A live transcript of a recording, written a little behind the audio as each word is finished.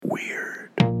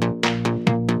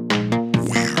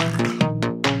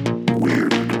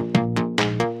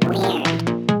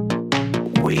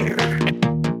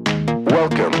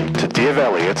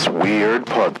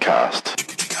Podcast.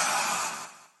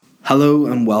 Hello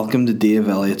and welcome to Dave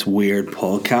Elliott's Weird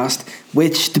Podcast,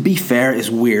 which, to be fair, is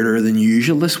weirder than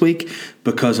usual this week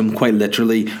because I'm quite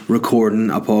literally recording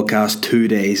a podcast 2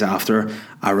 days after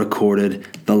I recorded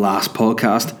the last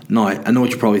podcast. Now, I know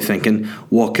what you're probably thinking.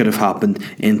 What could have happened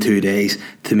in 2 days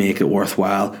to make it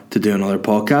worthwhile to do another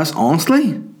podcast?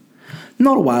 Honestly,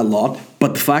 not a wild lot,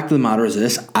 but the fact of the matter is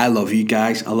this: I love you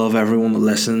guys. I love everyone that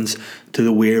listens to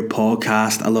the Weird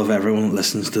Podcast. I love everyone that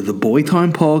listens to the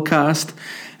Boytown Podcast.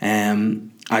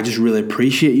 I just really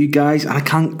appreciate you guys, and I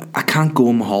can't go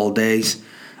on my holidays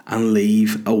and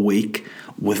leave a week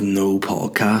with no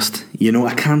podcast. You know,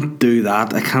 I can't do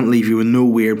that. I can't leave you with no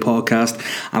Weird Podcast,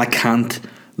 and I can't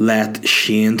let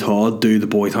Shane Todd do the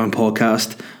Boytown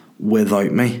Podcast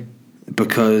without me,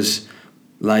 because,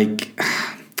 like,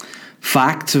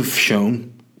 facts have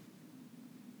shown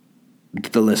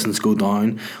that the listens go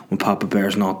down when Papa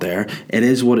Bear's not there. It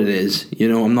is what it is. You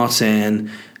know, I'm not saying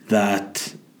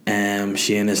that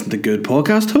Shane isn't a good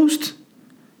podcast host,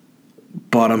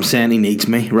 but I'm saying he needs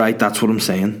me, right? That's what I'm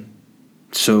saying.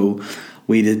 So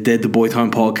we did the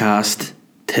Boytown Podcast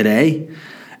today,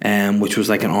 which was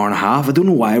like an hour and a half. I don't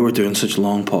know why we're doing such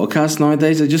long podcasts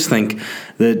nowadays. I just think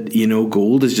that, you know,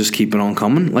 gold is just keeping on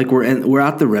coming. Like, we're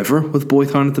at the river with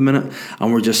Boytown at the minute,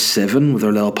 and we're just sieving with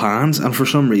our little pans, and for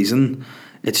some reason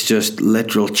it's just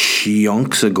literal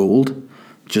chunks of gold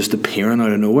just appearing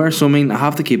out of nowhere. So I mean, I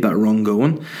have to keep that run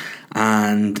going.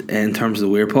 And in terms of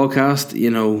the Weird Podcast, you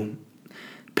know,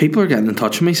 people are getting in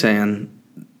touch with me saying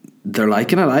they're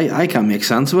liking it. I can't make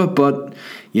sense of it, but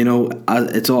you know,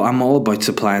 I'm all about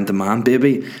supply and demand,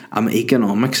 baby. I'm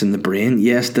economics in the brain.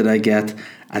 Yes, did I get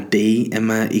a D in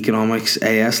my economics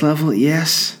AS level?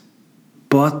 Yes,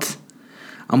 but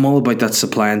I'm all about that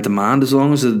supply and demand. As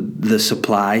long as the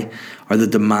supply or the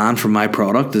demand for my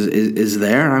product is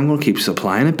there, I'm going to keep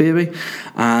supplying it, baby.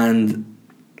 And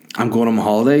I'm going on my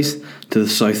holidays to the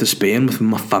south of Spain with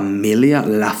my familia,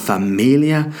 La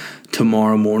Familia,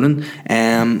 tomorrow morning.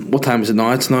 What time is it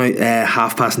now? It's now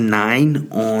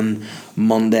 9:30 on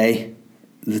Monday,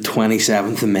 the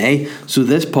 27th of May. So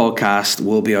this podcast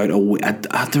will be out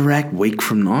a direct week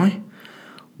from now.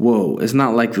 Whoa, isn't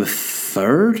that like the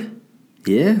 3rd?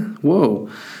 Yeah, whoa.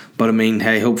 But I mean,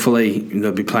 hey, hopefully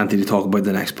there'll be plenty to talk about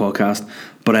the next podcast.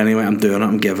 But anyway, I'm doing it.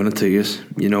 I'm giving it to you.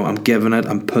 You know, I'm giving it.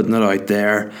 I'm putting it out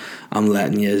there. I'm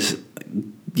letting you,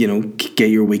 you know, get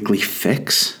your weekly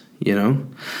fix, you know.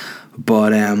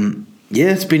 But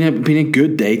yeah, it's been a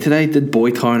good day today. Did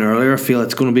Boytown earlier. I feel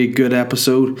it's going to be a good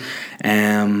episode.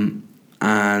 And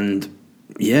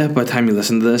yeah, by the time you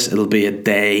listen to this, it'll be a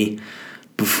day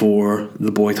before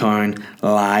the Boytown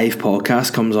live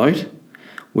podcast comes out,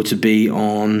 which would be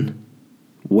on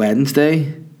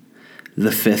Wednesday, the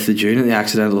 5th of June at the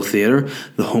Accidental Theatre,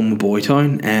 the home of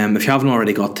Boytown. If you haven't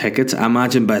already got tickets, I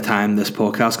imagine by the time this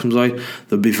podcast comes out,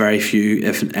 there'll be very few,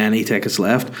 if any, tickets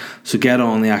left. So get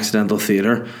on the Accidental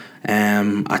Theatre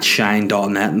at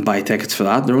shine.net and buy tickets for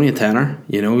that. They're only a tenner.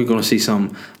 You know, you're going to see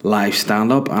some live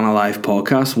stand-up and a live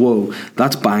podcast. Whoa,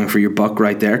 that's bang for your buck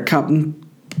right there, Captain.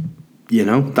 You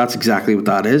know, that's exactly what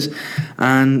that is.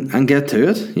 And get to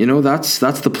it. You know, that's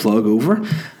the plug over.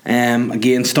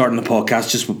 Again, starting the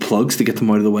podcast just with plugs to get them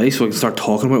out of the way so I can start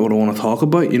talking about what I want to talk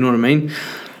about. You know what I mean?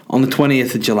 On the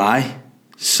 20th of July,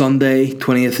 Sunday,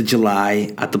 20th of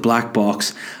July, at the Black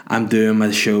Box, I'm doing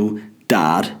my show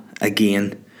Dad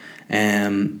again.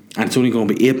 And it's only going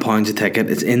to be £8 a ticket.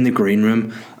 It's in the green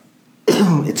room.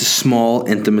 It's a small,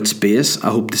 intimate space.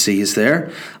 I hope to see you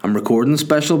there. I'm recording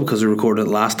special because I recorded it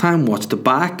last time, watched it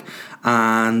back,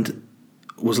 and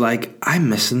was like, I'm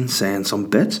missing saying some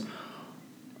bits.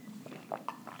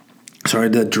 Sorry, I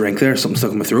did a drink there, something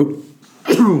stuck in my throat.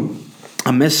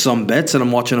 I missed some bits, and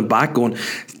I'm watching it back going,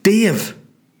 Dave,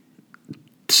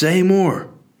 say more.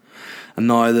 And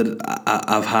now that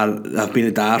I've been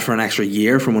a dad for an extra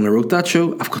year from when I wrote that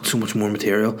show, I've got so much more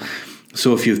material.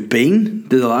 So if you've been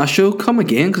to the last show, come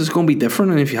again, because it's going to be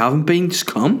different. And if you haven't been, just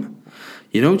come.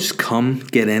 You know, just come,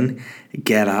 get in,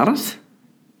 get at it.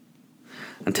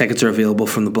 And tickets are available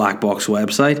from the Black Box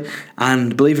website.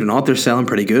 And believe it or not, they're selling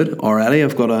pretty good already.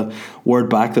 I've got a word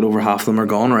back that over half of them are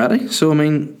gone already. So, I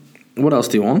mean, what else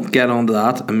do you want? Get onto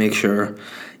that and make sure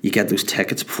you get those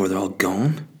tickets before they're all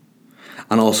gone.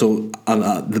 And also,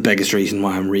 the biggest reason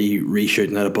why I'm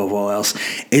reshooting it above all else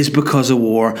is because I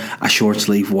wore a short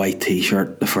sleeve white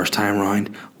t-shirt the first time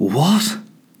round. What?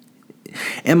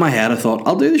 In my head I thought,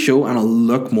 I'll do the show and I'll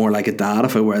look more like a dad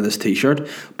if I wear this t-shirt,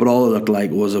 but all it looked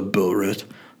like was a bull root.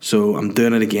 So I'm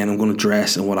doing it again. I'm going to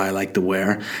dress in what I like to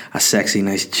wear. A sexy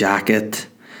nice jacket,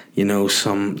 you know,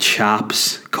 some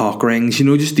chaps, cock rings, you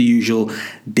know, just the usual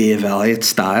Dave Elliott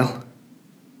style.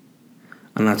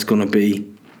 and that's going to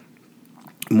be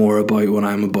more about what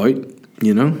I'm about,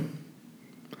 you know.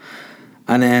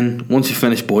 And then once you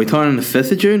finish Boytown on the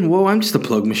 5th of June, whoa, I'm just a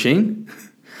plug machine.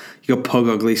 You got Pug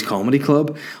Uglies Comedy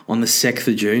Club on the 6th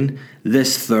of June,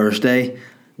 this Thursday,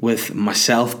 with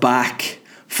myself back.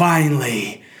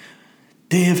 Finally,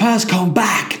 Dave has come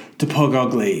back to Pug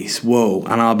Uglies. Whoa,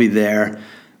 and I'll be there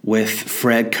with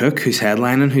Fred Cook, who's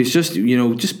headlining, who's just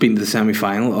been to the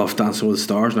semi-final of Dancing with the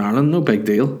Stars in Ireland. No big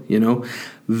deal, you know.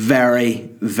 Very,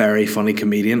 very funny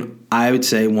comedian. I would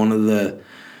say one of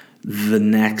the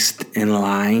next in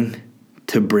line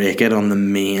to break it on the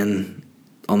main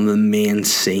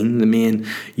scene, the main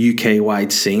UK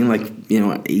wide scene. Like, you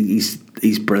know, he's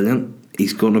brilliant.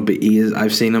 He's going to be. He is.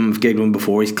 I've seen him. I've gigged him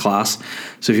before. He's class.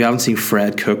 So if you haven't seen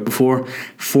Fred Cook before,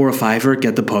 4 or 5er,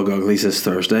 get the Pug Uglies this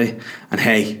Thursday. And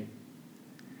hey,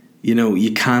 you know,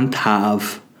 you can't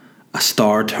have a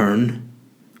star turn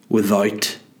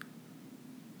without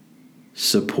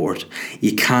support.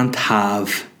 You can't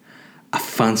have a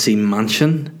fancy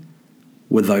mansion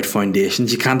without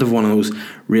foundations. You can't have one of those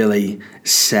really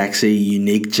sexy,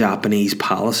 unique Japanese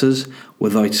palaces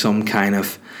without some kind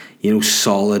of, you know,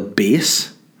 solid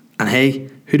base. And hey,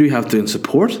 who do we have doing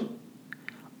support?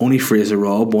 Only Fraser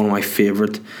Robb, one of my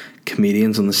favourite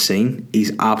comedians on the scene.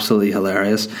 He's absolutely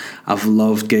hilarious. I've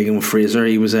loved gigging with Fraser.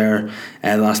 He was there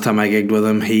last time I gigged with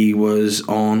him. He was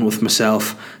on with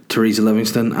myself, Teresa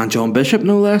Livingston, and John Bishop,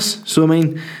 no less. So I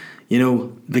mean, you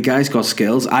know, the guy's got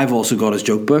skills. I've also got his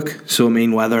joke book. So I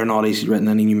mean, whether or not he's written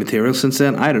any new material since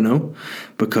then, I don't know,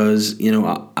 because, you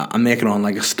know, I'm making on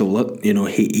like I stole it. You know,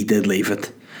 he did leave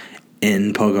it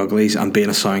in Pug Uglies, and being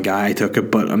a sound guy, I took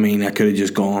it. But I mean, I could have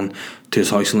just gone to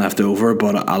his house and left it over,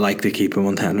 but I like to keep him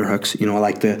on tenterhooks. You know, I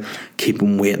like to keep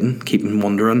him waiting, keep him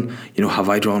wondering, you know, have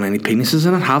I drawn any penises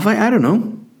in it? Have I don't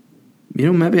know. You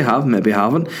know, maybe I have, maybe I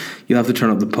haven't. You'll have to turn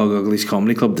up the Pug Uglies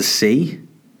Comedy Club to see.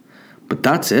 But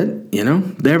that's it, you know.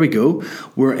 There we go.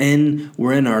 We're in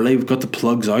early. We've got the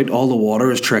plugs out. All the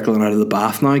water is trickling out of the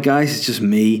bath now, guys. It's just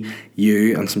me,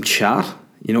 you, and some chat.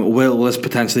 You know, will this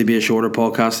potentially be a shorter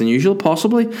podcast than usual?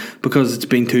 Possibly, because it's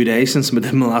been 2 days since we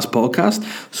did my last podcast.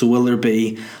 So will there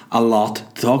be a lot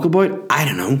to talk about? I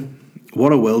don't know.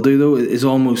 What I will do, though, is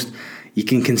almost, you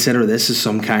can consider this as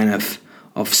some kind of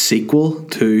sequel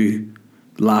to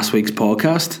last week's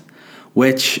podcast,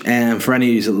 which, for any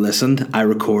of you that listened, I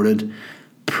recorded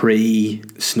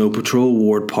pre-Snow Patrol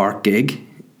Ward Park gig,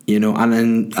 you know, and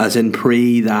then as in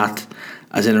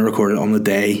I recorded on the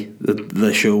day that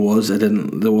the show was.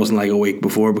 There wasn't like a week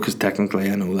before, because technically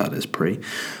I know that is pre.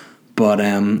 But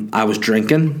I was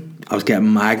drinking, I was getting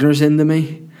Magners into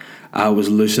me, I was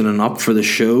loosening up for the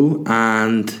show,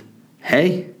 and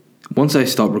hey, once I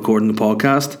stopped recording the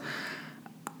podcast,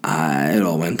 it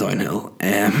all went downhill.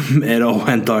 It all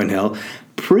went downhill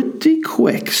pretty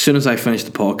quick. As soon as I finished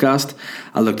the podcast,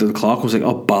 I looked at the clock and was like,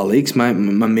 oh, bollocksy, my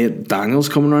mate Daniel's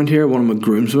coming around here. One of my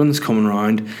groomsmen is coming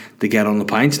around to get on the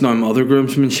pints. Now, my other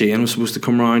groomsman, Shane, was supposed to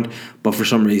come around, but for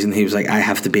some reason he was like, I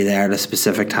have to be there at a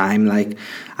specific time. Like,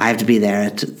 I have to be there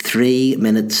at 3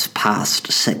 minutes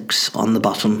past 6 on the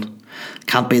button.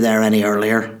 Can't be there any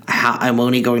earlier. I'm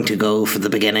only going to go for the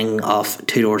beginning of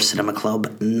Two Door Cinema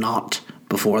Club, not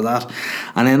before that.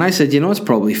 And then I said, you know, it's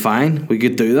probably fine, we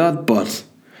could do that, but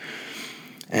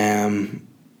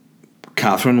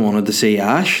Catherine wanted to see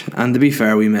Ash, and to be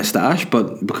fair, we missed Ash,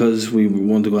 but because we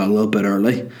wanted to go a little bit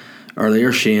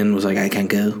earlier, Shane was like, I can't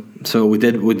go. So we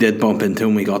did bump into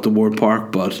him. We got to Ward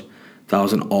Park, but that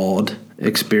was an odd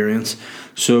experience.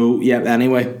 So yeah,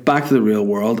 anyway, back to the real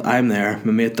world. I'm there,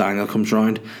 my mate Daniel comes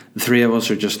round, the three of us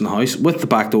are just in the house with the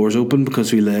back doors open,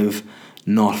 because we live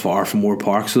not far from Ward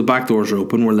Park, so the back doors are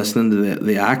open. We're listening to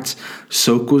the acts.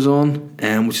 Soak was on,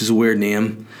 which is a weird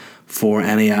name for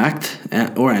any act,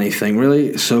 or anything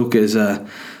really. Soak is a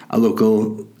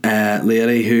local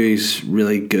lady who's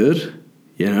really good,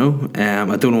 you know.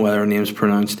 I don't know whether her name's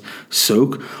pronounced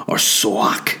Soak or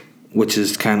Soak, which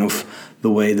is kind of the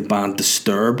way the band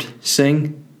Disturbed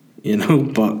sing, you know,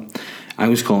 but I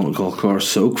was calling it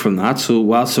Soak from that. So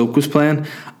while Soak was playing,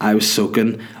 I was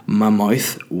soaking my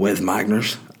mouth with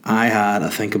Magners. I had, I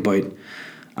think when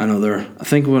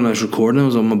I was recording, I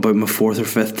was on about my 4th or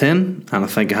 5th tin, and I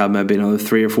think I had maybe another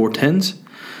 3 or 4 tins.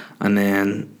 And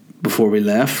then before we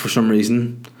left, for some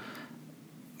reason,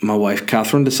 my wife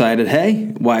Catherine decided,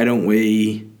 hey, why don't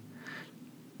we,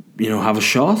 you know, have a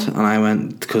shot? And I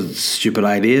went, because it's a stupid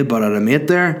idea, but I had a mate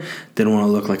there, didn't want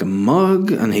to look like a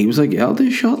mug, and he was like, yeah, I'll do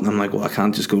a shot. And I'm like, well, I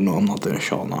can't just go, no, I'm not doing a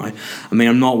shot now. I mean,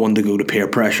 I'm not one to go to peer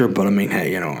pressure, but I mean,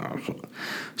 hey, you know.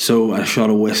 So I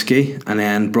shot a whiskey, and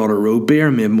then brought a road beer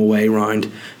and made my way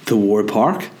round to Ward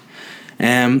Park.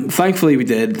 Thankfully, we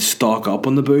did stock up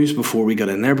on the booze before we got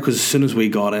in there, because as soon as we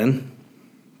got in,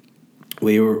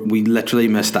 we literally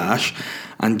missed Ash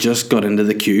and just got into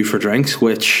the queue for drinks.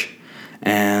 Which,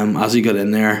 as we got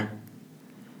in there,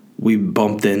 we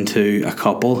bumped into a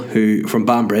couple who from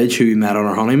Banbridge who we met on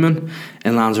our honeymoon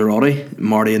in Lanzarote,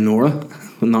 Marty and Nora.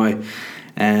 Now,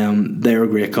 they're a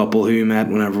great couple who we met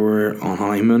whenever we were on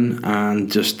honeymoon,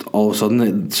 and just all of a sudden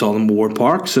I saw them at Ward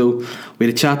Park. So we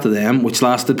had a chat to them, which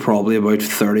lasted probably about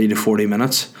 30 to 40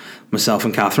 minutes, myself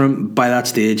and Catherine. By that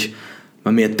stage, my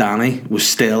mate Danny was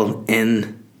still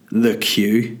in the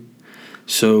queue.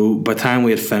 So by the time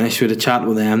we had finished, we had a chat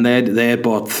with them. They had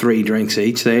bought 3 drinks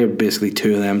each. Basically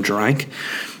 2 of them drank,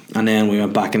 and then we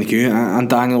went back in the queue, and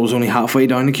Daniel was only halfway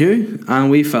down the queue, and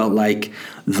we felt like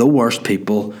the worst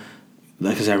people,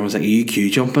 because everyone's like, are you queue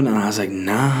jumping? And I was like,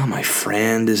 nah, my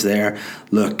friend is there.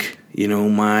 Look,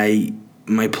 my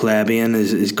plebeian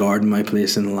is guarding my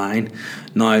place in the line.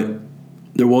 Now,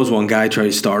 there was one guy tried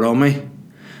to start on me,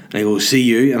 and he goes, see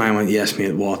you? And I went, yes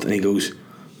mate, what? And he goes,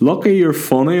 lucky you're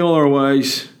funny,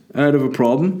 otherwise I'd have a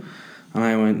problem. And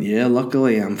I went, yeah,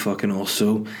 luckily I'm fucking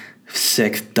also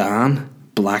 6th Dan,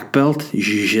 black belt,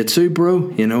 jiu-jitsu,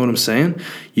 bro. You know what I'm saying?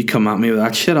 You come at me with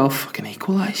that shit, I'll fucking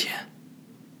equalise you.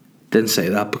 Didn't say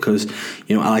that because,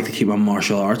 I like to keep my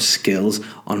martial arts skills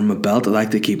under my belt. I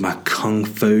like to keep my kung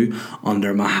fu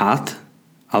under my hat.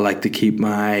 I like to keep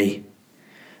my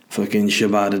fucking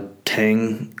Shabbat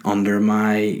ting under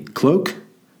my cloak.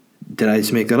 Did I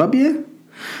just make that up? Yeah.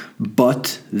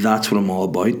 But that's what I'm all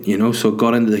about, So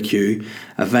got into the queue,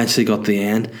 eventually got to the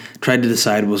end, tried to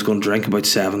decide I was going to drink about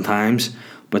 7 times.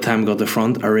 By the time I got to the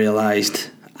front, I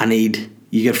realised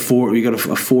you get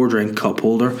a 4 drink cup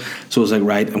holder. So I was like,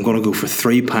 right, I'm going to go for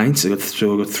 3 pints.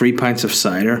 So I got 3 pints of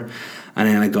cider, and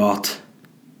then I got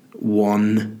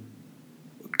 1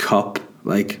 cup,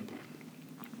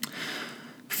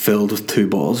 filled with 2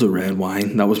 bottles of red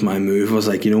wine. That was my move. I was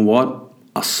like, you know what?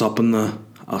 I'll sup in the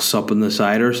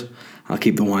ciders. I'll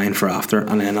keep the wine for after,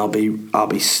 and then I'll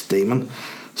be steaming.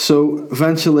 So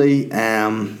eventually,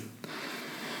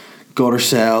 got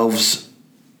ourselves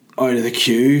out of the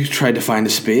queue, tried to find a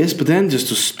space, but then just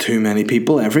was too many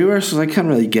people everywhere, so I can't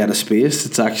really get a space.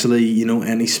 It's actually,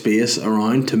 any space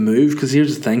around to move, because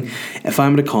here's the thing, if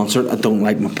I'm at a concert, I don't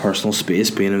like my personal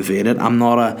space being invaded. I'm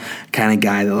not a kind of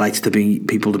guy that likes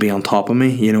people to be on top of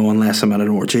me, unless I'm at an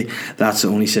orgy. That's the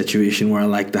only situation where I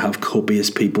like to have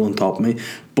copious people on top of me.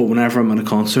 But whenever I'm at a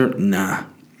concert, nah,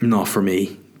 not for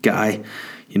me, guy.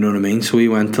 You know what I mean? So we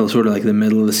went till sort of like the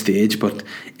middle of the stage, but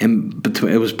in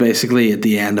between, it was basically at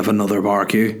the end of another bar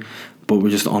queue, but we're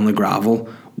just on the gravel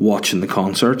watching the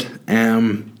concert.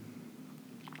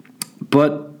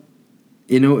 But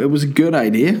it was a good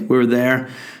idea. We were there,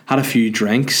 had a few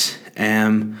drinks.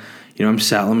 I'm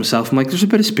settling myself. I'm like, there's a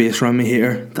bit of space around me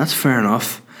here. That's fair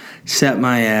enough. Set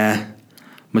my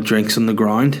drinks on the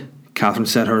ground. Catherine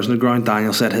set hers on the ground,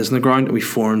 Daniel set his on the ground. We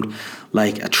formed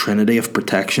like a trinity of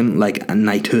protection, like a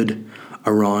knighthood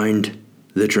around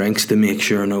the drinks to make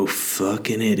sure no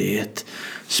fucking idiot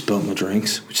spilt my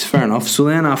drinks, which is fair enough. So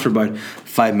then after about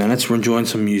 5 minutes, we're enjoying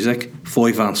some music.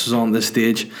 Foy Vance was on this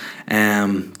stage.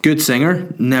 Good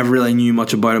singer, never really knew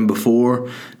much about him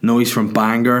before. Know he's from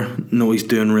Bangor, know he's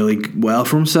doing really well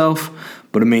for himself.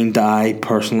 But do I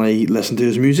personally listen to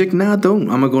his music? Nah, I don't.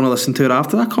 Am I going to listen to it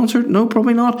after that concert? No,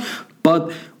 probably not.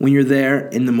 But when you're there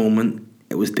in the moment,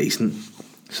 it was decent.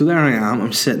 So there I am.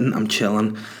 I'm sitting, I'm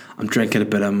chilling, I'm drinking a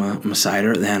bit of my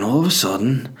cider. Then all of a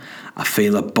sudden, I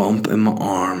feel a bump in my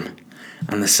arm,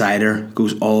 and the cider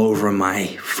goes all over my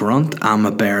front and my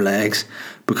bare legs.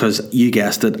 Because you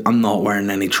guessed it, I'm not wearing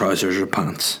any trousers or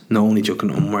pants. No, only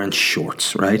joking, I'm wearing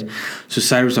shorts, right? So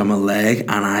cider's on my leg,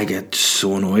 and I get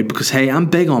so annoyed because, hey, I'm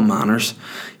big on manners.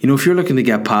 If you're looking to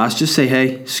get past, just say,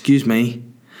 hey, excuse me.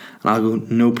 And I'll go,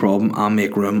 no problem, I'll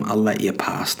make room, I'll let you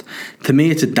past. To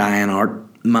me, it's a dying art,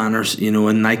 manners. In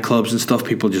nightclubs and stuff,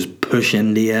 people just push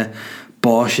into you,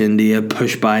 bosh into you,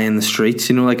 push by in the streets.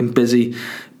 Like in busy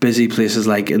places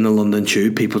like in the London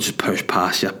Tube, people just push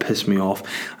past you, piss me off.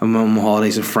 I'm on my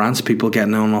holidays in France, people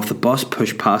getting on off the bus,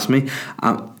 push past me.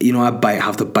 I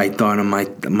have to bite down on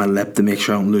my lip to make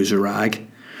sure I don't lose a rag.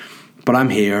 But I'm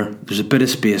here, there's a bit of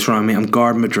space around me, I'm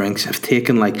guarding my drinks. I've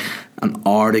taken like an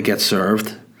hour to get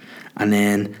served, and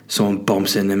then someone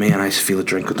bumps into me and I just feel a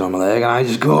drink go down my leg, and I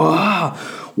just go,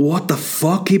 what the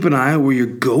fuck, keep an eye out where you're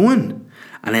going.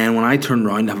 And then when I turn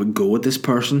around to have a go at this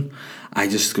person, I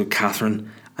just go, Catherine,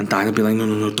 and Daniel be like,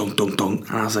 no, don't. And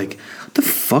I was like, what the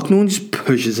fuck, no one just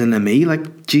pushes into me,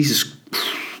 like, Jesus,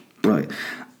 right.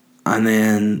 And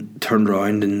then turned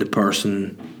around and the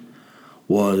person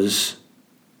was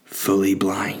fully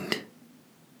blind.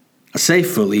 I say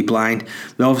fully blind.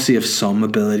 They obviously have some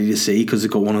ability to see because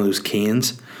they've got one of those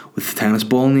canes with the tennis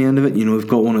ball on the end of it. They've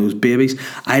got one of those babies.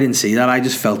 I didn't see that. I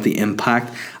just felt the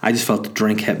impact. I just felt the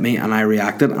drink hit me and I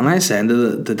reacted. And I said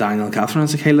to Daniel and Catherine, I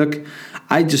was like, hey, look,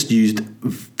 I just used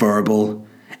verbal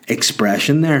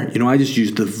expression there. I just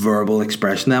used the verbal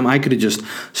expression them. I could have just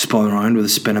spun around with a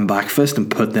spinning back fist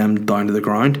and put them down to the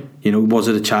ground. Was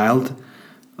it a child?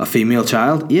 A female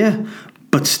child? Yeah.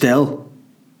 But still,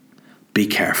 be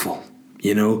careful.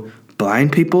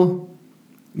 Blind people,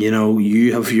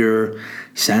 you have your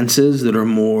senses that are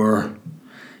more,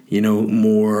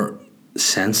 more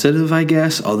sensitive, I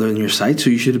guess, other than your sight. So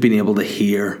you should have been able to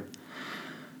hear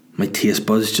my taste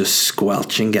buds just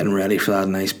squelching, getting ready for that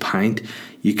nice pint.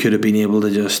 You could have been able to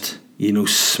just,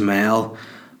 smell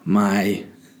my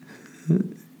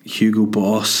Hugo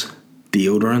Boss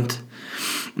deodorant.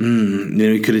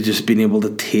 You could have just been able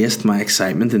to taste my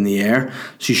excitement in the air.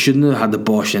 So you shouldn't have had to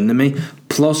bosh into me.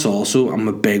 Plus also, I'm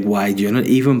a big wide unit.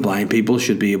 Even blind people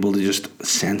should be able to just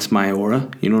sense my aura.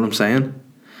 You know what I'm saying?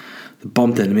 They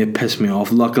bumped into me, it pissed me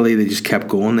off. Luckily they just kept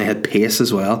going. They had pace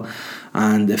as well.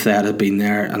 And if they had been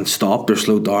there and stopped or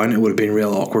slowed down, it would have been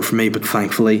real awkward for me. But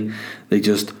thankfully they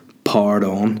just powered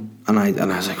on. And I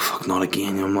was like, fuck, not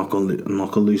again. I'm not going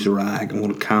to lose a rag. I'm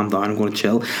going to calm down. I'm going to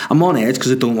chill. I'm on edge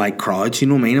because I don't like crowds. You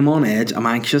know what I mean? I'm on edge. I'm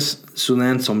anxious. So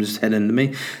then some just hit into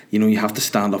me. You have to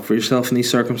stand up for yourself in these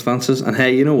circumstances. And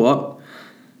hey, you know what?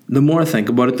 The more I think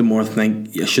about it, the more I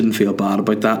think I shouldn't feel bad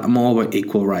about that. I'm all about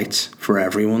equal rights for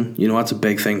everyone. That's a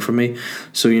big thing for me.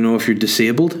 So, if you're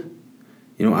disabled,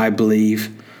 I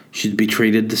believe should be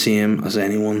treated the same as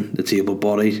anyone that's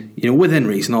able-bodied. Within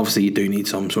reason. Obviously, you do need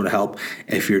some sort of help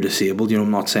if you're disabled. I'm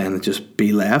not saying that just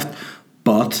be left.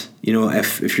 But,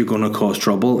 if you're going to cause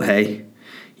trouble, hey,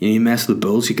 you mess with the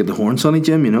bulls, you get the horn, sonny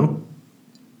Jim, And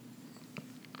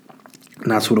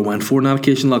that's what I went for on that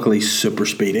occasion. Luckily, super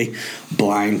speedy,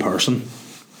 blind person.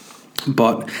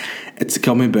 But it's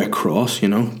coming a bit cross,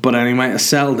 But anyway, I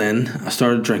settled in. I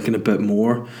started drinking a bit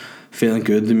more, feeling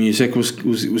good. The music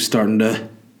was starting to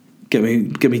get me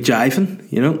jiving,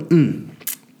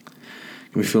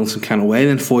 Get me feeling some kind of way.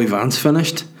 Then Foy Vance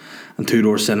finished and Two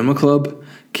Door Cinema Club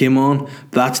came on.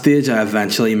 That stage I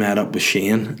eventually met up with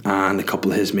Shane and a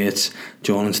couple of his mates,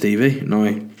 John and Stevie.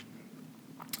 Now,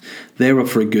 they were up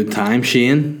for a good time.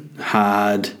 Shane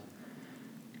had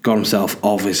got himself,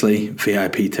 obviously,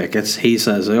 VIP tickets. He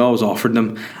says, I always offered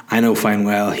them. I know fine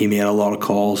well he made a lot of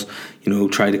calls,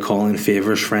 tried to call in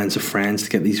favours, friends of friends to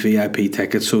get these VIP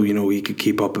tickets so, he could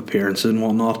keep up appearances and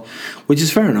whatnot, which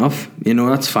is fair enough.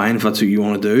 That's fine if that's what you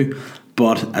want to do.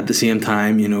 But at the same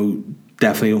time,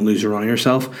 definitely don't lose a run of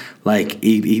yourself. Like,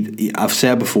 I've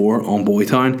said before on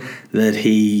Boytown that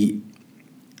he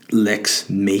licks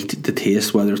meat to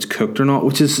taste whether it's cooked or not,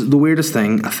 which is the weirdest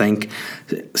thing I think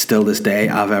still this day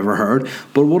I've ever heard.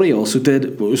 But what he also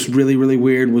did, what was really, really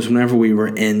weird, was whenever we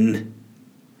were in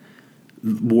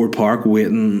Ward Park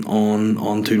waiting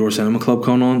on Two Door Cinema Club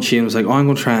coming on, Shane was like, I'm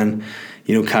going to try and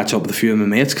catch up with a few of my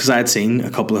mates, because I had seen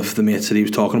a couple of the mates that he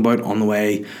was talking about on the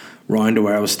way round to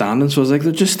where I was standing. So I was like,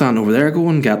 they're just standing over there, go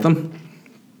and get them.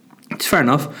 It's fair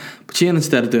enough. But Shane,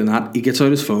 instead of doing that, he gets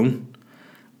out his phone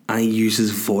and he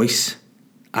uses voice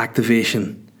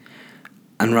activation,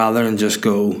 and rather than just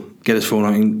go get his phone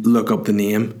out and look up the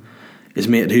name, his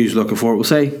mate who's looking for it will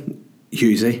say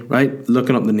Husey, right?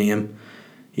 Looking up the name,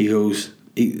 he goes,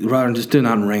 rather than just doing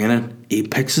that and ringing it, he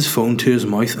picks his phone to his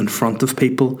mouth in front of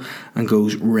people and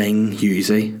goes, ring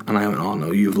Husey. And I went, oh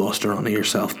no, you've lost her on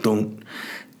yourself.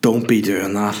 Don't be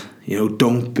doing that.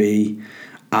 Don't be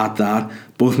at that.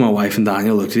 Both my wife and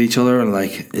Daniel looked at each other and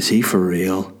like, is he for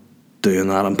real doing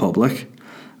that in public?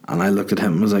 And I looked at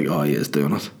him and was like, oh, he is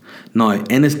doing it. Now,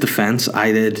 in his defence,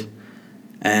 I did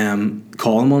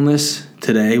call him on this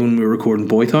today when we were recording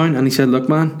Boytown, and he said, look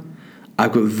man,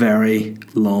 I've got very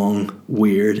long,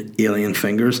 weird, alien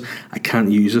fingers. I can't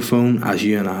use a phone as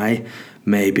you and I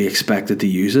may be expected to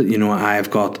use it. I've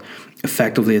got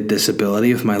effectively a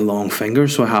disability with my long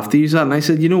fingers, so I have to use that. And I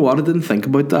said, you know what, I didn't think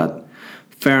about that.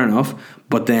 Fair enough.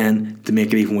 But then, to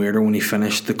make it even weirder, when he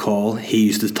finished the call, he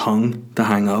used his tongue to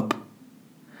hang up.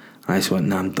 And I just went,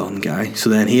 nah, I'm done, guy. So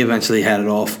then he eventually headed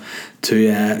off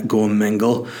to go and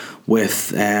mingle with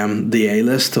the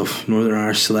A-list of Northern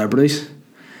Irish celebrities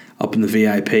up in the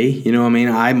VIP.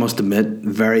 I must admit,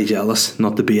 very jealous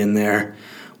not to be in there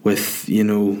with,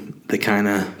 the kind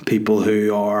of people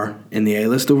who are in the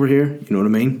A-list over here. You know what I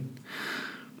mean?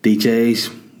 DJs,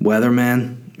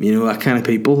 weathermen, that kind of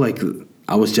people. Like,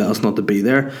 I was jealous not to be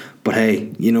there. But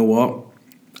hey, you know what?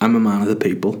 I'm a man of the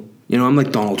people. I'm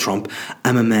like Donald Trump.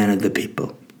 I'm a man of the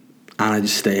people. And I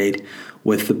just stayed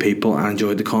with the people and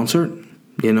enjoyed the concert.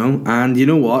 you know. And you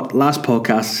know what? Last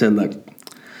podcast I said, like,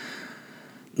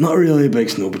 not really a big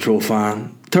Snow Patrol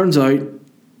fan. Turns out,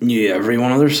 knew every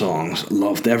one of their songs,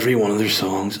 loved every one of their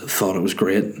songs, thought it was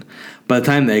great. By the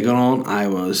time they got on, I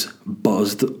was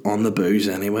buzzed on the booze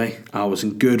anyway. I was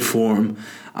in good form.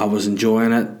 I was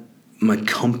enjoying it. My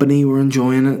company were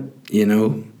enjoying it, you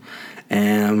know.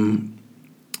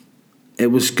 It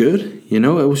was good, you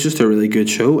know. It was just a really good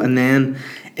show. And then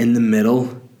in the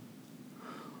middle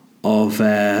of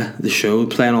the show,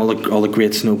 playing all the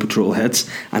great Snow Patrol hits,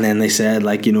 and then they said,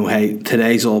 like, you know, hey,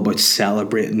 today's all about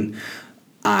celebrating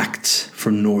acts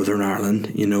from Northern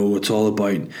Ireland. You know, it's all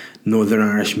about Northern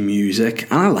Irish music,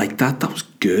 and I like that. That was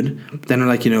good. But then they're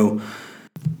like, you know,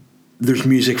 there's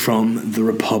music from the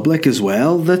Republic as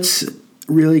well that's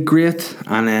really great.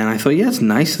 And then I thought, yeah, it's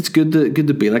nice. It's good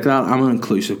to be like that. I'm an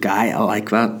inclusive guy. I like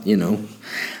that, you know.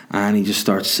 And he just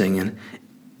starts singing,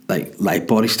 like, Light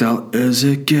Body Style. Is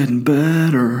it getting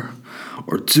better,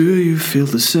 or do you feel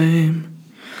the same?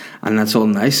 And that's all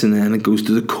nice. And then it goes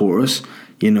to the chorus.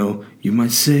 You know, you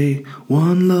might say,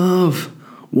 one love,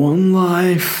 one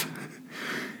life,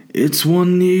 it's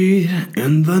one need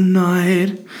in the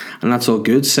night. And that's all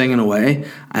good, singing away.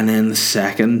 And then the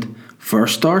second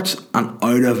verse starts, and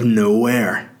out of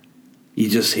nowhere, you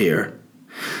just hear,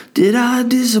 did I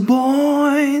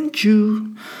disappoint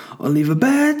you, or leave a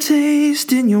bad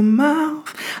taste in your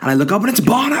mouth? And I look up and it's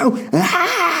Bono.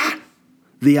 Ah!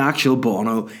 The actual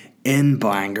Bono in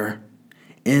Bangor,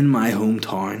 in my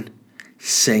hometown,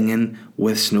 singing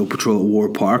with Snow Patrol at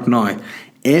Ward Park. Now,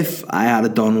 if I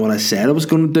had done what I said I was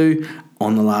going to do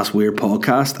on the last Weird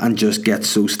podcast and just get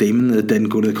so steaming that I didn't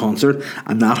go to the concert,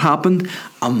 and that happened,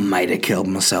 I might have killed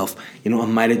myself. You know, I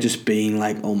might have just been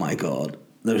like, oh my god,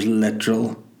 there's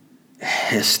literal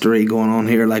history going on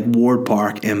here. Like, Ward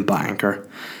Park in Bangor,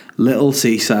 little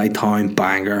seaside town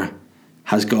Bangor,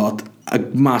 has got a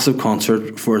massive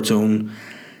concert for its own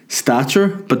stature,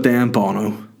 but then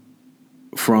Bono,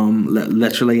 from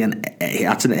literally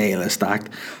that's an A-list act.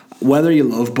 Whether you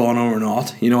love Bono or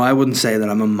not, you know, I wouldn't say that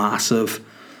I'm a massive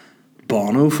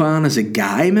Bono fan as a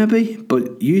guy, maybe,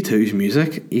 but U2's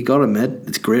music, you gotta admit,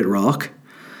 it's great rock,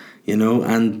 you know.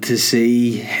 And to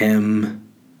see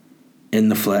him in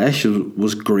the flesh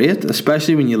was great,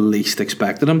 especially when you least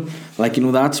expected him. Like, you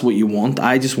know, that's what you want.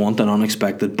 I just want an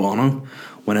unexpected Bono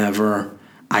whenever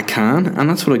I can, and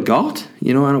that's what I got,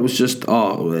 you know. And it was just, it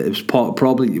was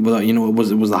probably, well, you know, it was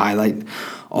the highlight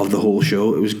of the whole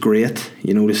show. It was great,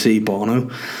 you know, to see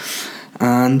Bono,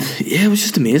 and yeah, it was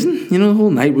just amazing. You know, the whole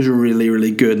night was a really,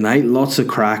 really good night. Lots of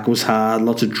crack was had,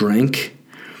 lots of drink,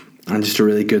 and just a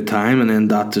really good time. And then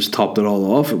that just topped it all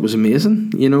off. It was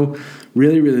amazing, you know,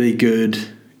 really, really good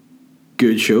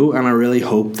show. And I really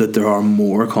hope that there are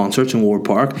more concerts in Ward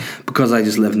Park, because I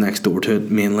just live next door to it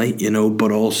mainly, you know,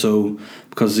 but also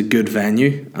because it's a good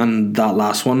venue, and that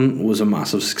last one was a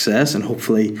massive success and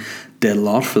hopefully did a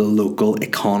lot for the local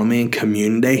economy and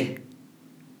community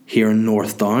here in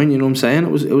North Down. You know what I'm saying?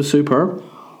 It was superb.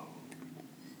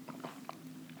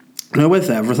 Now, with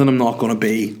everything, I'm not going to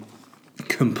be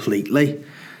completely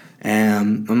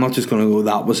I'm not just going to go,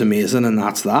 that was amazing and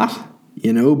that's that,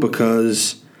 you know,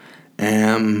 because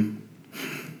I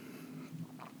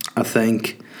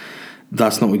think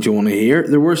that's not what you want to hear.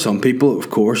 There were some people, of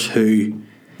course, who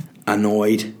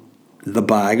annoyed the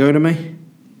bag out of me,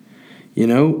 you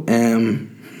know.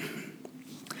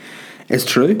 It's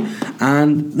true.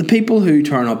 And the people who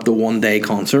turn up the one-day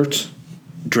concerts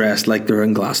dressed like they're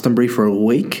in Glastonbury for a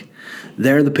week,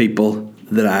 they're the people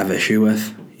that I have issue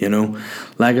with, you know.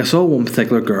 Like, I saw one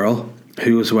particular girl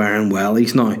who was wearing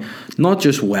wellies. Now, not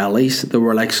just wellies, they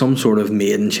were like some sort of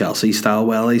made in Chelsea style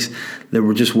wellies. They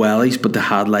were just wellies, but they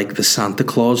had like the Santa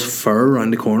Claus fur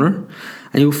around the corner.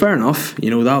 And you go, fair enough, you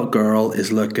know, that girl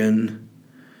is looking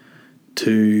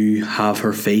to have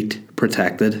her feet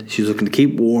protected. She's looking to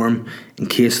keep warm in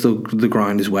case the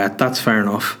ground is wet. That's fair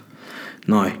enough.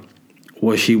 Now,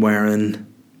 was she wearing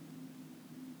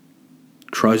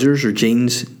trousers or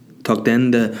jeans tucked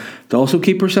in to also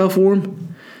keep herself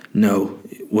warm? No.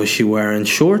 Was she wearing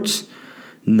shorts?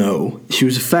 No. She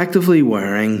was effectively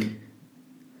wearing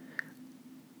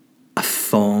a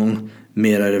thong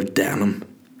made out of denim.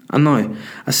 And now,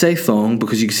 I say thong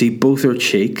because you can see both her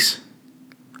cheeks,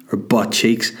 her butt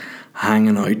cheeks,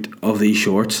 hanging out of these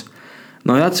shorts.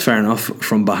 Now, that's fair enough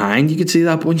from behind. You could see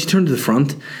that, but when you turn to the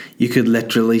front, you could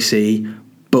literally see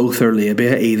both her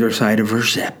labia either side of her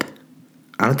zip.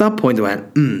 And at that point I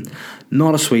went,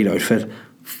 not a sweet outfit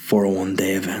for a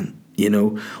one-day event, you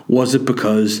know. Was it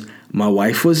because my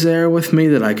wife was there with me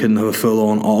that I couldn't have a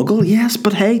full-on ogle? Yes,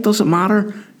 but hey, does it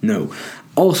matter? No.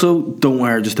 Also, don't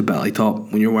wear just a belly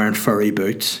top when you're wearing furry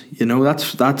boots. You know,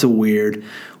 that's a weird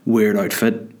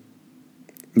outfit.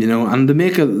 You know, and to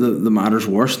make the matters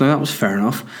worse, now that was fair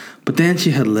enough, but then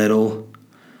she had little,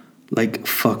 like,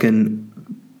 fucking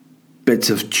bits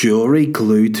of jewellery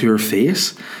glued to her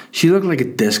face. She looked like a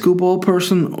disco ball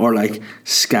person, or like a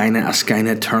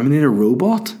Skynet Terminator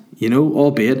robot, you know,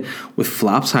 albeit with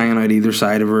flaps hanging out either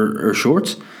side of her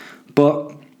shorts.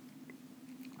 But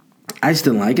I just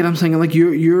didn't like it. I'm thinking, like,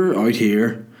 you're out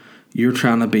here, you're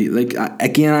trying to be, like,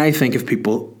 again, I think if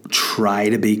people try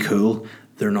to be cool,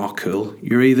 they're not cool.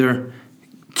 You're either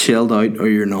chilled out or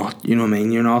you're not. You know what I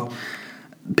mean? You're not.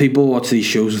 People watch these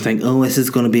shows and think, oh, this is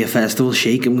going to be a festival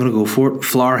chic, I'm going to go for it.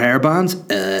 Flower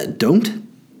hairbands? Don't.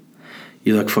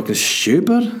 You look fucking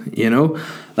stupid, you know?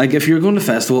 Like, if you're going to a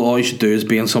festival, all you should do is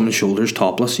be on someone's shoulders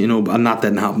topless, you know, and that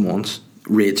didn't happen once.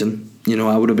 Raging. You know,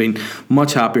 I would have been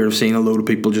much happier of seeing a load of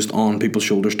people just on people's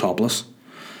shoulders topless.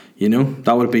 You know?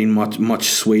 That would have been much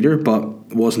sweeter, but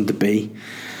it wasn't to be.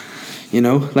 You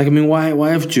know? Like, I mean, why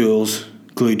have jewels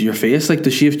glued to your face? Like,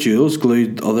 does she have jewels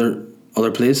glued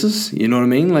other places? You know what I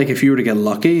mean? Like, if you were to get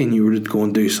lucky and you were to go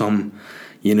and do some,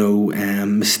 you know,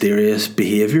 mysterious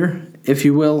behaviour, if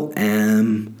you will,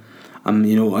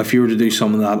 you know, if you were to do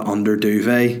some of that under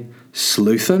duvet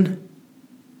sleuthing,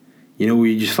 you know, would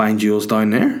you just find jewels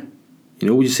down there? You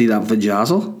know, would you see that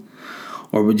vajazzle?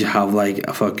 Or would you have, like,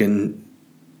 a fucking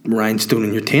rhinestone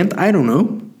in your tent? I don't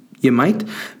know. You might.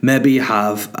 Maybe you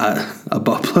have a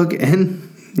butt plug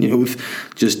in, you know, with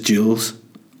just jewels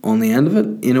on the end of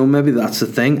it. You know, maybe that's the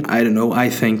thing. I don't know. I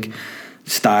think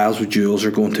styles with jewels are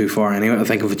going too far anyway. I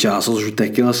think a vajazzle is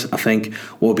ridiculous. I think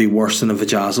what would be worse than a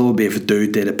vajazzle would be if a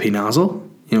dude did a penazzle.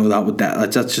 You know,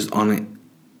 that's just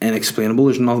inexplainable.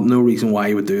 There's no reason why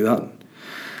you would do that.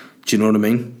 Do you know what I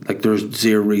mean? Like, there's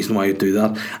zero reason why you'd do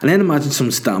that. And then imagine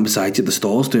someone standing beside you at the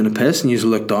stalls doing a piss, and you just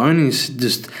look down and you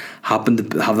just happen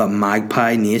to have that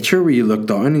magpie nature where you look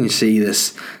down and you see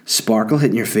this sparkle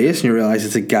hitting your face and you realise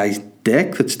it's a guy's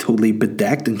dick that's totally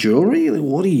bedecked in jewellery. Like,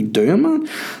 what are you doing, man?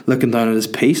 Looking down at his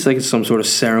piece like it's some sort of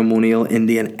ceremonial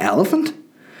Indian elephant.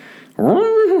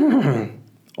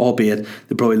 Albeit,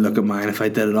 they'd probably look at mine if I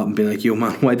did it up and be like, yo,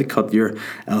 man, why'd they cut your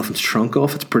elephant's trunk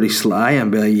off? It's pretty sly.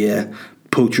 And be like, yeah,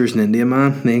 poachers in India,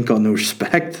 man, they ain't got no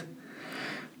respect.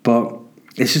 But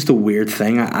it's just a weird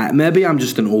thing. Maybe I'm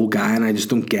just an old guy and I just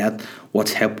don't get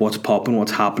what's hip, what's popping,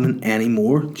 what's happening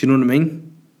anymore. Do you know what I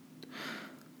mean?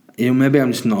 You know, maybe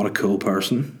I'm just not a cool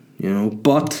person, you know.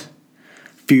 But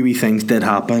few wee things did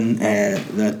happen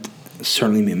that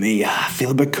certainly made me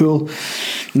feel a bit cool.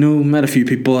 You know, met a few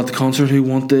people at the concert who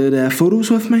wanted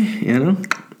photos with me, you know.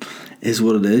 Is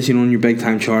what it is. You know, when you're big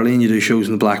time Charlie and you do shows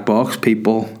in the black box,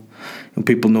 people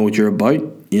know what you're about,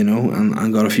 you know,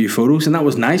 and got a few photos, and that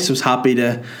was nice. I was happy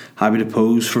to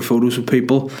pose for photos with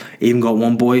people. Even got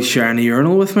one boy sharing a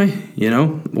urinal with me, you know.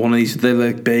 One of these, they're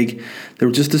like big, they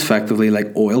were just effectively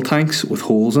like oil tanks with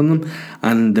holes in them,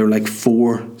 and there were like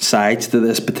 4 sides to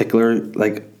this particular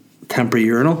like temporary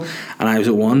urinal, and I was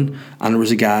at one and there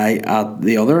was a guy at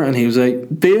the other, and he was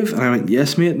like, Dave, and I went,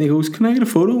 yes mate, and he goes, can I get a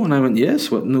photo? And I went,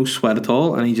 yes, with no sweat at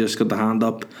all, and he just got the hand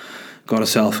up, got a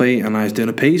selfie, and I was doing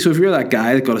a pee. So if you're that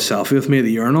guy that got a selfie with me at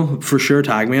the urinal, for sure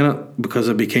tag me in it, because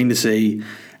I'd be keen to see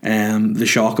the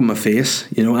shock on my face,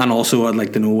 you know. And also I'd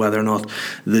like to know whether or not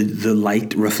the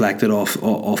light reflected off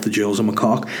the jewels on my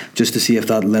cock, just to see if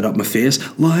that lit up my face.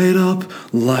 Light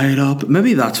up.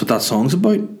 Maybe that's what that song's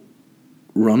about.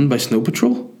 Run by Snow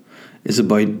Patrol is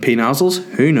about penazzles.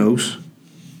 Who knows?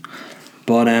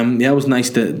 But yeah, it was nice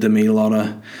to meet a lot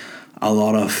of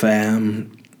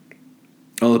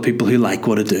other people who like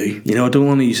what I do. You know, I don't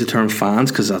want to use the term fans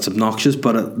because that's obnoxious,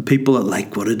 but people that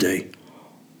like what I do.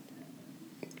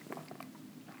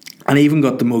 And I even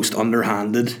got the most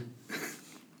underhanded,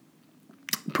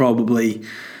 probably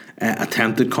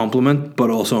attempted compliment, but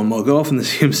also a mug off in the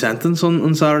same sentence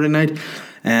on Saturday night.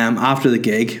 After the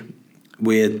gig,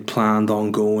 we had planned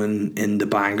on going into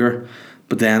Bangor,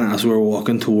 but then as we were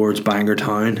walking towards Bangor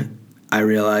town, I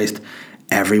realised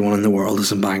everyone in the world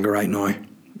is in Bangor right now.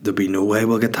 There'll be no way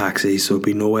we'll get taxis, so there'll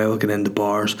be no way we'll get into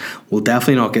bars. We'll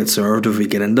definitely not get served if we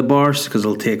get into bars, because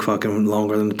it'll take fucking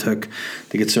longer than it took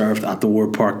to get served at the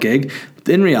Ward Park gig. But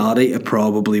in reality, it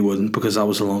probably wouldn't, because that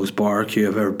was the longest bar queue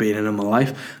I've ever been in my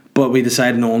life. But we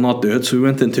decided, no, we'll not do it, so we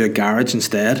went into a garage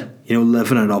instead, you know,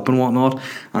 living it up and whatnot.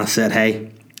 And I said,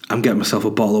 hey, I'm getting myself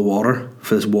a bottle of water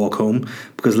for this walk home,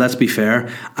 because let's be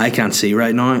fair, I can't see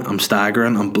right now. I'm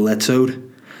staggering, I'm blitzoed.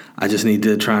 I just need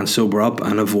to try and sober up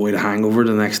and avoid a hangover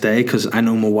the next day, because I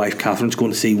know my wife Catherine's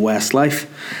going to see Westlife,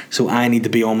 so I need to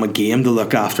be on my game to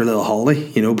look after little Holly,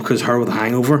 you know, because her with a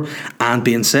hangover and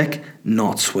being sick,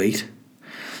 not sweet.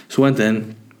 So I went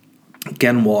in,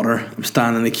 getting water. I'm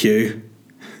standing in the queue,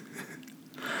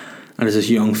 and there's this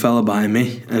young fella behind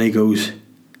me, and he goes,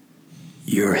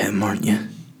 "You're him, aren't you?"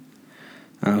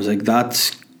 And I was like,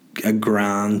 "That's a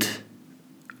grand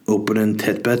opening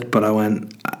tidbit," but I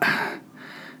went,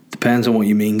 "Depends on what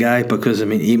you mean, guy, because I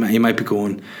mean, he might be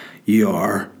going, 'You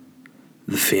are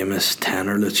the famous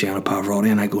tenor Luciano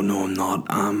Pavarotti,' and I go, 'No, I'm not.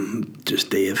 I'm just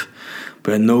Dave.'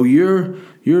 But no, you're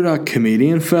that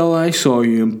comedian fella. I saw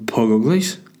you in Pug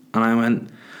Uglies." And I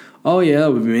went, "Oh yeah,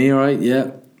 that would be me, alright,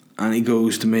 yeah." And he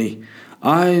goes to me,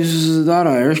 "That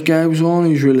Irish guy was on,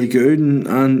 he was really good,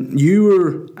 and you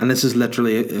were," and this is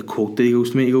literally a quote that he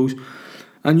goes to me, he goes,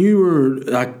 "And you were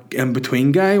that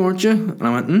in-between guy, weren't you?" And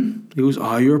I went, He goes,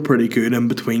 "Oh, you're a pretty good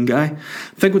in-between guy."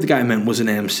 I think what the guy meant was an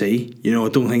MC. I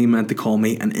don't think he meant to call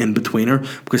me an in-betweener,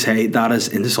 because hey, that is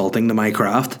insulting to my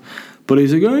craft. But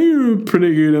he's like, "Oh, you're a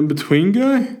pretty good in-between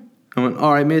guy." I went,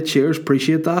 "Alright mate, cheers,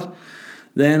 appreciate that."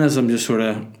 Then as I'm just sort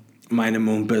of minding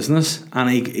my own business, and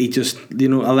he just, I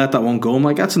let that one go. I'm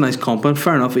like, "That's a nice compliment,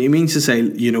 fair enough." He means to say,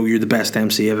 "You're the best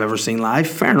MC I've ever seen live."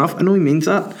 Fair enough, I know he means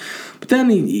that. But then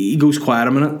he goes quiet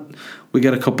a minute. We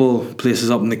get a couple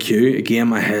places up in the queue. Again,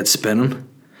 my head's spinning.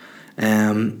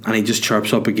 And he just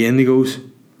chirps up again. He goes,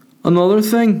 "Another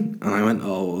thing." And I went,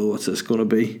 "Oh, what's this going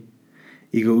to be?"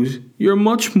 He goes, "You're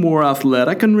much more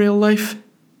athletic in real life."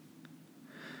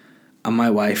 And my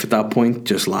wife at that point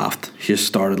just laughed. She just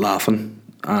started laughing.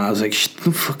 And I was like,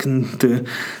 "Don't fucking do it."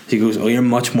 He goes, "Oh, you're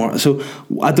much more." So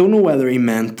I don't know whether he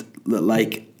meant that,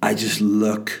 like, I just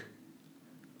look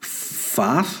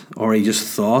fat, or he just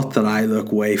thought that I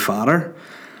look way fatter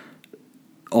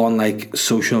on like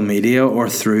social media or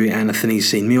through anything he's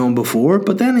seen me on before.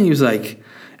 But then he was like,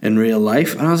 "In real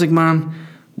life," and I was like, "Man,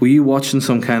 were you watching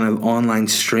some kind of online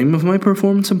stream of my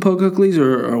performance in Pug Uglies,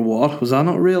 or what? Was that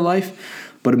not real life?"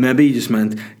 But maybe he just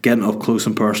meant getting up close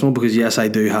and personal, because yes, I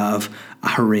do have a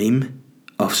harem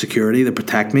of security that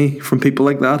protect me from people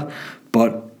like that.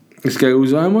 But this guy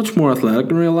goes, "I'm much more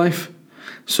athletic in real life."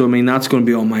 So I mean, that's going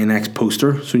to be on my next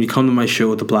poster. So when you come to my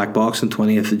show at the Black Box on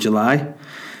 20th of July,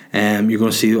 you're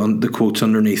going to see on the quotes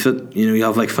underneath it. You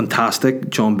have like "Fantastic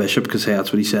John Bishop," because hey,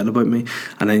 that's what he said about me.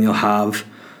 And then you'll have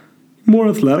 "More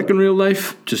athletic in real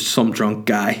life," just some drunk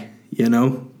guy,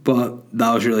 But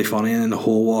that was really funny. And then the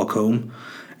whole walk home,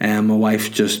 my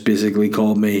wife just basically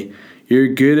called me, "You're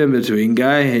a good in between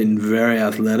guy and very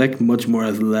athletic, much more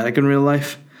athletic in real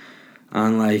life."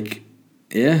 And like,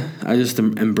 yeah, I just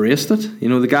embraced it.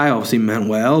 The guy obviously meant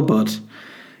well, but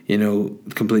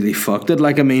completely fucked it.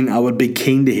 Like, I mean, I would be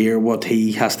keen to hear what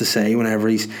he has to say whenever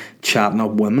he's chatting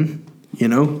up women.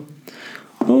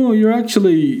 "Oh, you're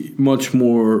actually much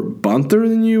more banter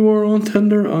than you were on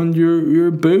Tinder, and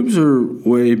your boobs are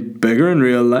way bigger in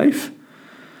real life."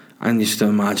 And you just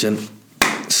imagine,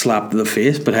 slap to the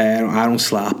face. But hey, I don't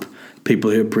slap people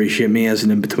who appreciate me as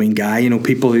an in-between guy.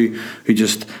 People who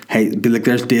just, hey, be like,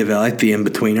 "There's Dave Elliott, the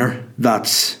in-betweener.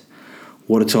 That's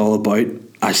what it's all about.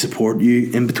 I support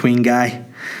you, in-between guy."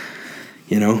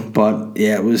 But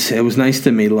yeah, it was nice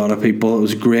to meet a lot of people. It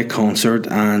was a great concert,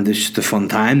 and it's just a fun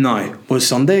time. Now, was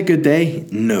Sunday a good day?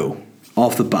 No.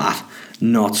 Off the bat,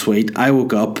 not sweet. I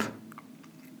woke up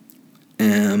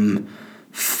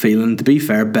feeling, to be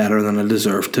fair, better than I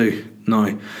deserved to.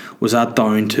 Now, was that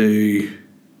down to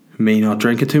me not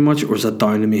drinking too much, or was that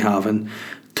down to me having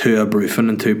 2 ibuprofen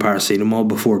and 2 paracetamol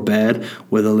before bed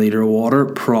with a litre of water?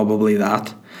 Probably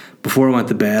that. Before I went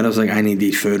to bed, I was like, I need to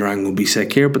eat food or I'm going to be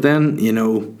sick here. But then,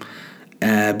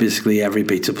 basically every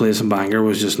pizza place in Bangor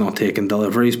was just not taking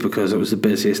deliveries because it was the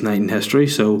busiest night in history.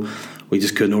 So we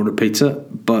just couldn't order pizza.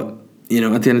 But,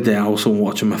 at the end of the day, I also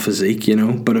watching my physique,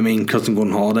 But I mean, because I'm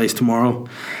going on holidays tomorrow,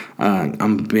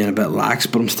 I'm being a bit lax,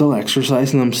 but I'm still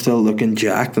exercising. I'm still looking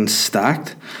jacked and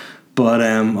stacked. But,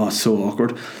 it's so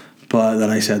awkward but that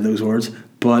I said those words.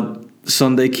 But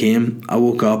Sunday came, I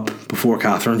woke up before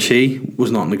Catherine. She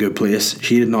was not in a good place.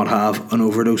 She did not have an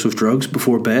overdose of drugs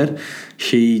before bed.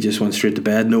 She just went straight to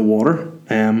bed, no water.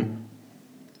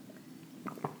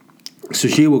 So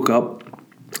she woke up,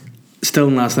 still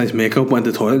in last night's makeup, went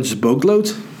to the toilet and just bugged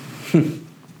loads.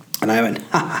 And I went,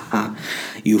 "Ha ha ha,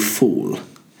 you fool."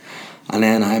 And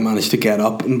then I managed to get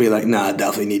up and be like, "Nah, I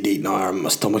definitely need to eat now or my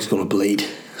stomach's going to bleed."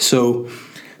 So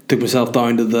took myself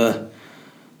down to the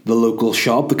local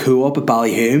shop, the Co-op at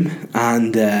Ballyhoom,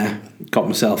 and got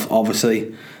myself,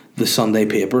 obviously, the Sunday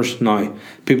papers. Now,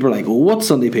 people are like, "Well, what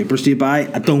Sunday papers do you buy?"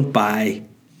 I don't buy,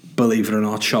 believe it or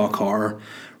not, shock horror,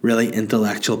 really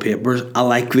intellectual papers. I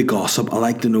like the gossip. I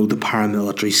like to know the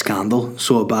paramilitary scandal.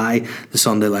 So I buy the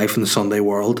Sunday Life and the Sunday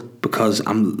World because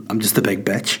I'm just a big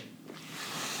bitch.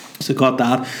 So got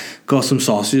that, got some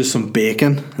sausages, some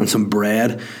bacon and some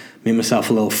bread. Made myself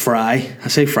a little fry. I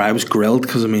say fry, it was grilled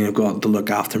because I've got to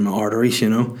look after my arteries,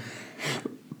 So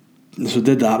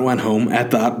did that, went home,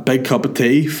 ate that, big cup of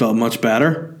tea, felt much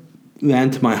better. Then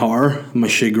to my horror, my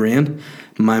chagrin,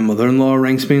 my mother-in-law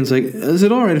rings me and is like, is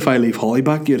it alright if I leave Holly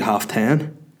back? You at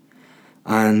 10:30?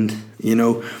 And,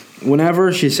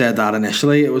 whenever she said that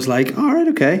initially, it was like, alright,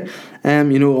 okay.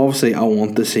 Obviously I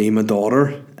want to see my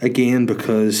daughter again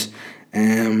because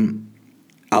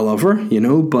I love her,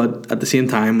 but at the same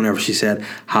time, whenever she said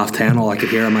 10:30, all I could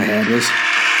hear in my head was,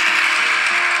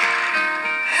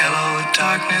 hello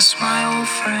darkness, my old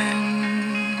friend.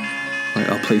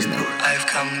 like, oh please no. I've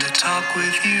come to talk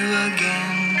with you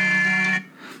again.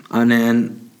 And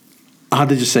then I had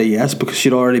to just say yes because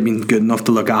she'd already been good enough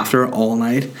to look after her all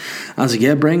night. I was like,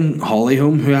 yeah, bring Holly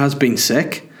home, who has been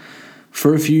sick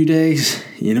for a few days.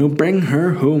 Bring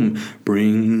her home.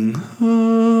 Bring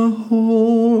her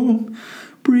home.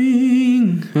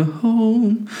 Bring her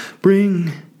home.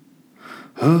 Bring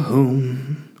her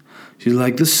home. She's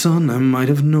like the son I might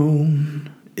have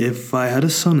known if I had a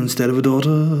son instead of a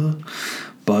daughter.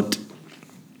 But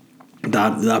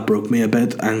that broke me a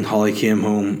bit, and Holly came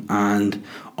home and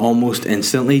almost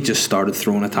instantly just started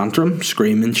throwing a tantrum,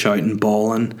 screaming, shouting,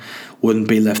 bawling, wouldn't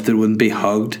be lifted, wouldn't be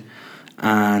hugged,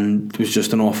 and it was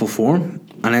just an awful form.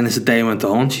 And then as the day went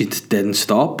on, she just didn't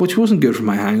stop, which wasn't good for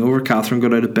my hangover. Catherine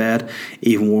got out of bed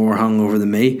even more hungover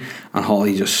than me, and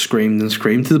Holly just screamed and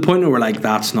screamed to the point where we're like,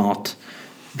 that's not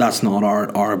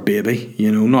our baby.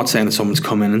 Not saying that someone's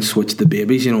come in and switched the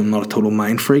babies, I'm not a total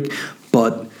mind freak,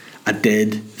 but I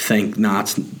did think,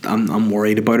 I'm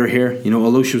worried about her here.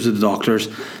 Although she was at the doctor's,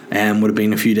 would have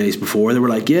been a few days before, they were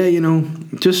like, yeah,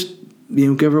 just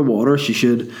give her water, she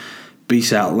should be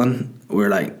settling. We're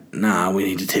like, nah, we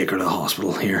need to take her to the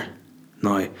hospital here.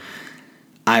 Now,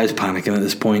 I was panicking at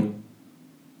this point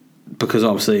because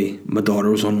obviously my daughter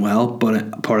was unwell,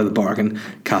 but part of the bargain,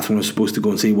 Catherine was supposed to go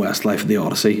and see Westlife at the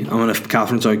Odyssey. I mean, if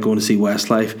Catherine's out going to see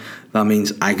Westlife, that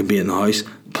means I could be in the house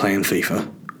playing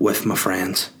FIFA with my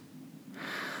friends.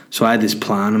 So I had this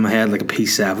plan in my head, like a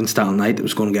P7 style night. I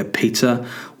was going to get pizza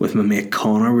with my mate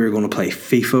Connor. We were going to play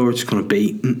FIFA. We're just going to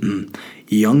be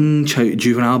young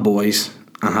juvenile boys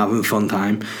and having a fun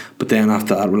time. But then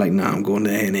after that, we're like, nah, I'm going to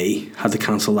A&E. Had to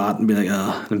cancel that and be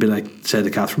like, said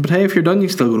to Catherine, but hey, if you're done, you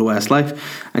can still go to Westlife.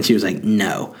 And she was like,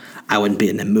 no, I wouldn't be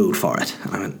in the mood for it.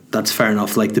 And I went, that's fair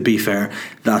enough. Like, to be fair,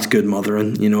 that's good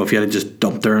mothering. If you had just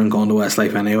dumped her and gone to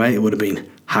Westlife anyway, it would have been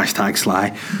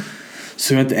 #sly.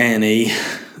 So we went to A&E,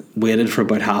 waited for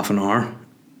about half an hour,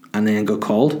 and then got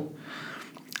called.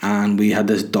 And we had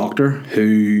this doctor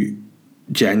who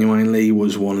genuinely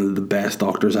was one of the best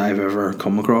doctors I've ever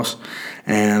come across.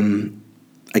 Again,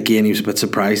 he was a bit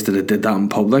surprised that it did that in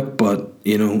public, but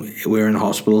we were in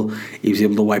hospital. He was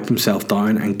able to wipe himself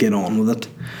down and get on with it.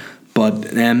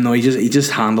 But no, he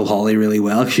just handled Holly really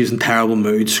well. She was in terrible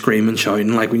mood, screaming,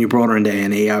 shouting. Like when you brought her into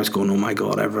A&E, I was going, oh my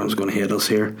god, everyone's going to hate us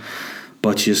here.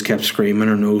 But she just kept screaming,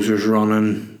 her nose was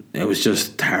running. It was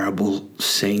just a terrible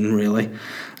scene, really.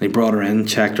 And he brought her in,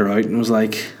 checked her out, and was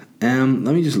like, let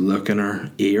me just look in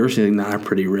her ears. She's like, nah,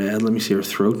 pretty red. Let me see her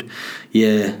throat.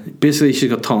 Yeah, basically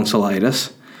she's got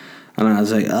tonsillitis. And I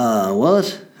was like,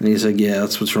 what? And he's like, yeah,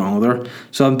 that's what's wrong with her.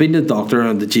 So I've been to the doctor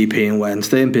and the GP on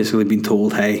Wednesday and basically been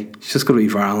told, hey, she's just got a wee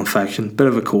viral infection, bit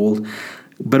of a cold,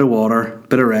 bit of water,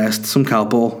 bit of rest, some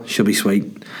Calpol, she'll be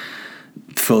sweet.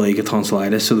 Fully got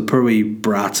tonsillitis, so the poor wee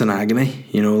brat's in agony,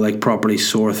 like properly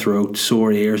sore throat,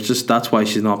 sore ears. Just that's why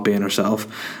she's not being herself,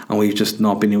 and we've just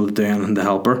not been able to do anything to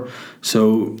help her.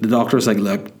 So the doctor's like,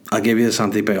 look, I'll give you this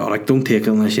antibiotic, don't take it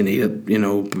unless you need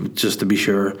it, just to be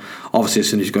sure. Obviously as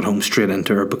soon as you got home, straight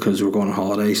into her because we're going on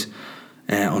holidays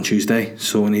on Tuesday,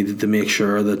 so we needed to make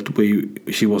sure that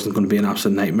she wasn't going to be an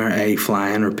absolute nightmare, A,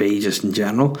 flying, or B, just in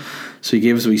general. So he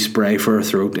gave us a wee spray for her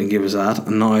throat and gave us that.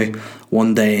 And now,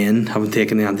 one day in, having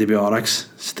taken the antibiotics,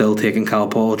 still taking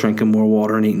Calpol, drinking more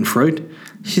water and eating fruit,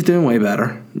 she's doing way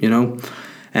better,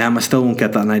 I still won't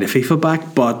get that night of FIFA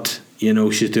back, but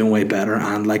she's doing way better.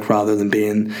 And like, rather than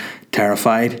being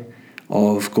terrified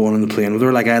of going on the plane with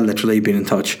her, like, I literally been in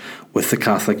touch with the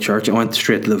Catholic Church. I went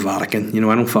straight to the Vatican.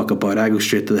 I don't fuck about it. I go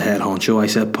straight to the head honcho. I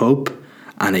said, Pope,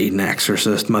 I need an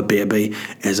exorcist. My baby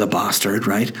is a bastard,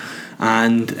 right?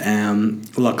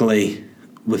 And luckily,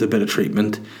 with a bit of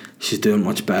treatment, she's doing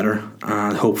much better.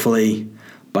 And hopefully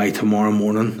by tomorrow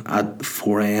morning at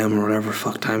 4 a.m. or whatever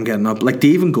fuck time getting up. Like, to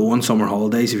even go on summer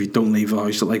holidays, if you don't leave the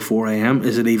house at like 4 a.m,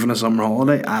 is it even a summer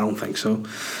holiday? I don't think so.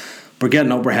 We're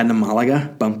getting up, we're heading to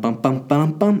Malaga, bum, bum, bum,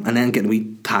 bum, bum, and then getting a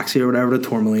wee taxi or whatever to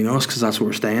Torremolinos, because that's where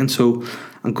we're staying. So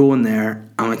I'm going there.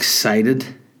 I'm excited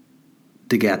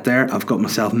to get there. I've got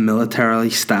myself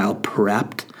militarily style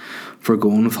prepped for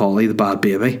going with Holly, the bad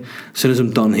baby. As soon as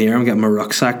I'm done here, I'm getting my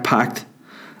rucksack packed.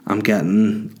 I'm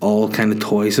getting all kind of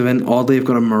toys of it. All day I've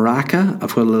got a maraca.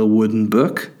 I've got a little wooden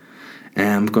book.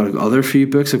 I've got other few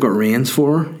books. I've got reins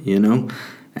for her, you know.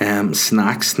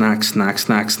 Snacks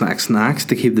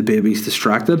to keep the babies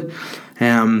distracted.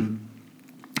 And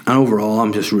overall,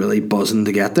 I'm just really buzzing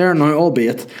to get there. Now,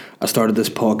 albeit I started this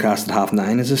podcast at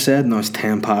 9:30, as I said. Now it's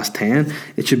 10:10.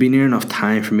 It should be near enough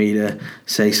time for me to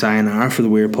say sayonara for the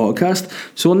Weird Podcast.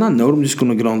 So on that note, I'm just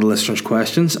going to get on to listeners'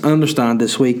 questions. I understand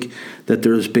this week that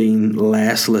there's been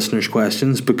less listeners'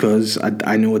 questions because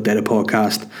I know I did a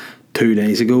podcast 2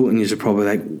 days ago, and you're probably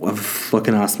like, I've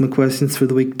fucking asked my questions for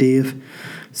the week, Dave.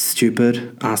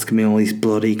 Stupid, asking me all these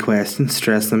bloody questions,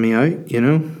 stressing me out, you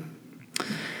know.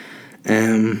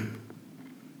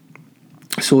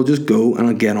 So I'll just go and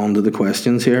I'll get on to the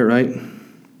questions here, right?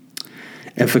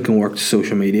 If I can work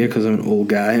social media, because I'm an old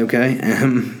guy, okay?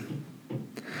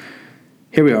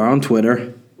 Here we are on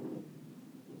Twitter.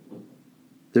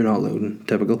 They're not loading,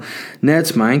 typical. Ned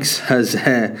Smanks has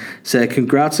said,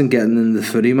 congrats on getting in the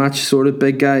footy match, sort of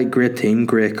big guy, great team,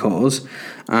 great cause.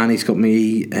 And he's got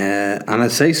me, and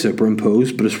I'd say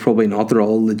superimposed, but it's probably not, they're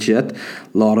all legit. A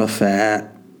lot of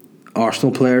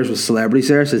Arsenal players with celebrities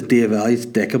there. Says Dave Elliott's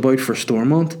Dickabout for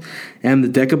Stormont. The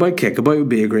Dickabout Kickabout would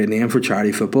be a great name for a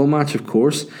charity football match, of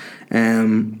course.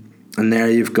 And there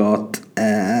you've got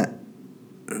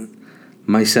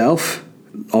myself,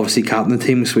 obviously captain of the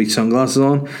team with sweet sunglasses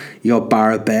on. You got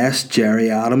Barrett Best, Jerry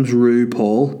Adams, Rue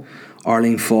Paul,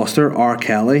 Arlene Foster, R.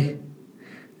 Kelly,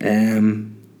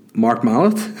 Mark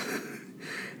Mallet,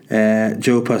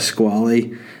 Joe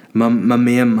Pasquale, my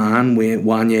main man,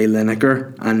 Wanye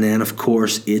Lineker, and then of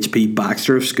course HP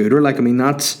Baxter of Scooter. Like, I mean,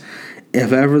 that's,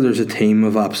 if ever there's a team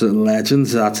of absolute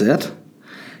legends, that's it.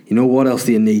 You know, what else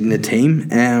do you need in a team?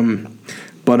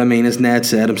 But I mean, as Ned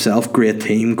said himself, great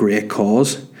team, great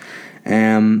cause.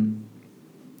 And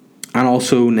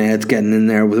also Ned's getting in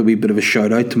there with a wee bit of a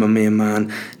shout out to my main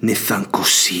man Nathan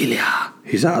Cosilia,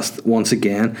 who's asked once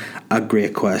again a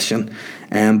great question.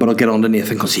 But I'll get on to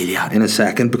Nathan Cosilia in a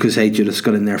second, because hey, Judith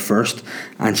got in there first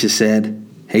and she said,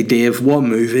 hey Dave, what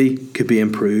movie could be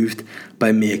improved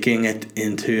by making it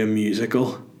into a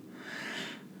musical?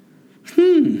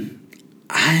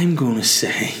 I'm gonna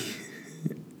say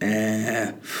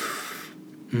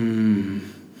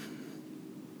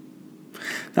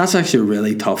that's actually a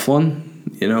really tough one,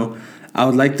 you know. I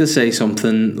would like to say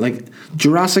something like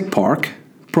Jurassic Park,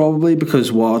 probably,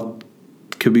 because what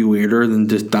could be weirder than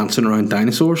just dancing around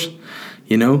dinosaurs,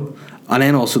 you know. And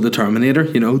then also the Terminator,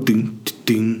 you know, ding,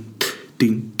 ding,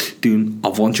 ding, ding. I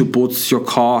want your boats, your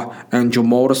car, and your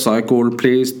motorcycle,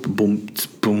 please. Boom,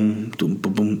 boom, boom,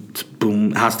 boom,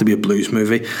 boom. It has to be a blues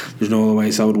movie. There's no other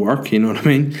ways that would work, you know what I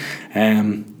mean?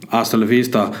 Hasta la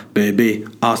vista, baby.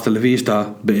 Hasta la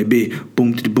vista, baby.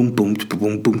 Boom, boom, boom,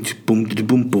 boom, boom, boom,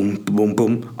 boom, boom, boom,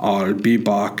 boom. I'll be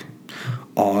back.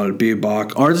 I'll be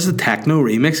back. Or does the techno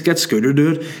remix get Scooter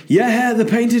do it? Yeah, the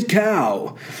painted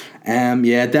cow.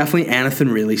 Yeah, definitely anything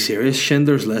really serious.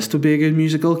 Schindler's List would be a good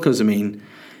musical, because I mean,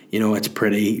 you know, it's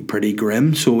pretty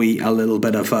grim. So a little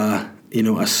bit of a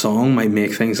song might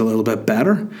make things a little bit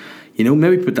better. You know,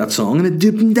 maybe put that song in it.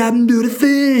 Dip and dab and do the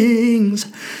things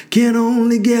can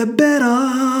only get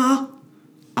better.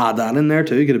 Add that in there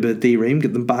too. Get a bit of D-Ream.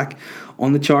 Get them back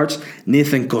on the charts.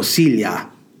 Nathan Cosilia.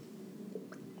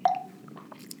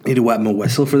 Need to wet my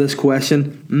whistle for this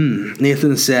question.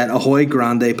 Nathan said, ahoy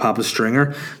grande Papa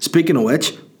Stringer. Speaking of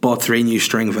which, bought 3 new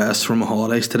string vests for my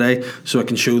holidays today, so I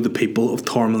can show the people of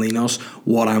Torremolinos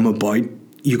what I'm about.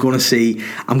 You're going to see,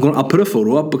 I'll put a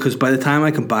photo up, because by the time I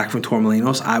come back from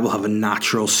Torremolinos, I will have a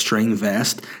natural string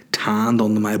vest tanned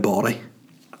onto my body.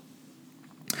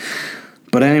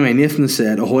 But anyway, Nathan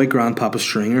said, ahoy Grandpapa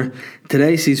Stringer.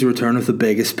 Today sees the return of the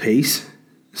biggest piece.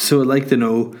 So I'd like to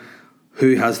know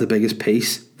who has the biggest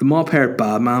piece. The mop-haired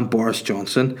bad man Boris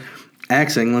Johnson,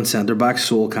 ex-England centre-back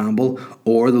Sol Campbell,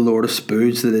 or the Lord of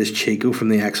Spoods that is Chico from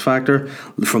the X Factor,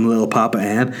 from Little Papa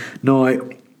N. Now,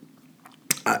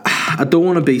 I don't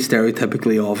want to be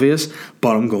stereotypically obvious,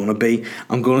 but I'm going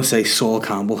to say Sol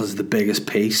Campbell has the biggest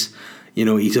piece. You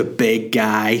know, he's a big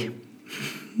guy.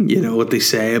 You know what they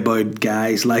say about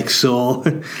guys like Sol.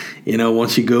 You know,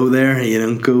 once you go there, you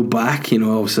don't go back. You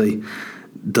know, obviously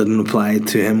doesn't apply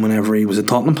to him whenever he was a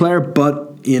Tottenham player,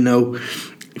 but, you know,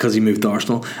 because he moved to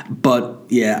Arsenal. But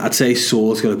yeah, I'd say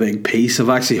Sol's got a big piece. I've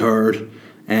actually heard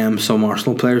some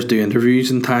Arsenal players do interviews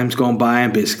in times gone by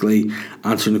and basically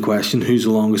answering the question, who's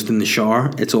the longest in the shower?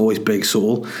 It's always Big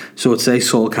Sol. So I'd say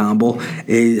Sol Campbell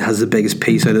has the biggest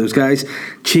piece out of those guys.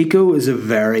 Chico is a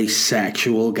very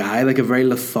sexual guy, like a very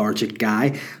lethargic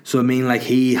guy. So I mean, like,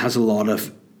 he has a lot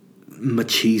of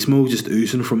machismo just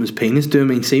oozing from his penis. Do I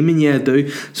mean semen? Yeah, I do.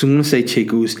 So I'm going to say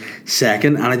Chico's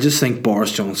second, and I just think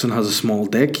Boris Johnson has a small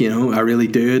dick. You know, I really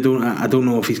do. I don't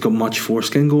know if he's got much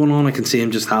foreskin going on. I can see him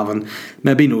just having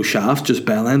maybe no shaft, just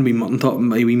bell end,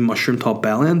 maybe mushroom top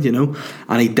bell end. You know,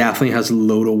 and he definitely has a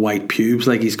load of white pubes.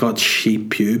 Like, he's got sheep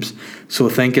pubes. So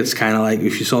I think it's kind of like,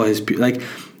 if you saw his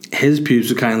pubes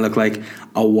would kind of look like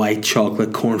a white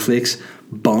chocolate cornflakes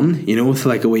bun. You know, with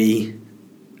like a wee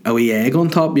egg on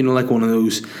top, you know, like one of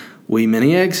those wee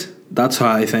mini eggs. That's how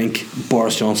I think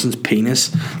Boris Johnson's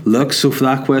penis looks. So for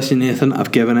that question, Nathan,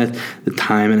 I've given it the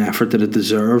time and effort that it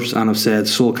deserves, and I've said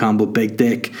Sol Campbell, big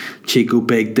dick; Chico,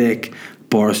 big dick;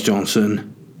 Boris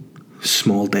Johnson,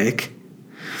 small dick.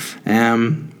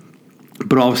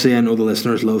 But obviously I know the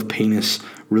listeners love penis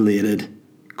related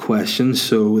questions,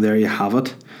 so there you have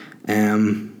it.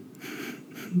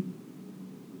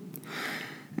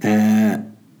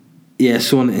 Yeah,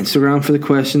 so on Instagram for the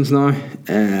questions now.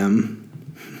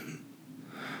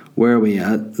 Where are we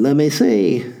at? Let me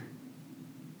see.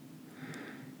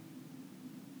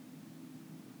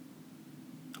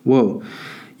 Whoa.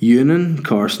 Ewan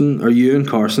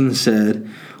Carson said,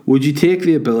 would you take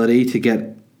the ability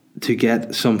to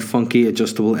get some funky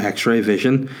adjustable X-ray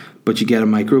vision, but you get a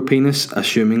micro penis,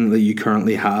 assuming that you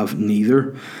currently have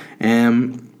neither?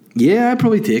 Yeah, I'd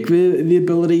probably take the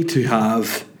ability to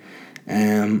have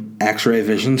X-ray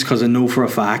visions, because I know for a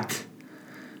fact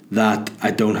that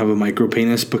I don't have a micro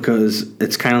penis, because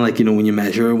it's kind of like, you know, when you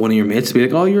measure one of your mates, be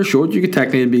like, oh, you're short, you could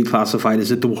technically be classified as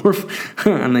a dwarf.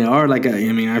 And they are. Like,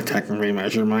 I mean, I've technically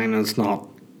measured mine, and it's not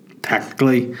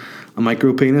technically a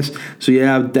micro penis. So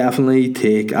yeah, I'd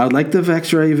like to have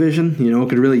X-ray vision. You know, I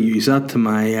could really use that to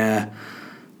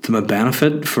my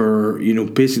benefit for, you know,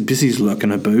 basically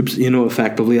looking at boobs. You know,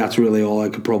 effectively, that's really all I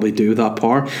could probably do with that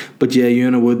power. But yeah,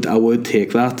 you know, I would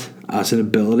take that as an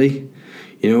ability.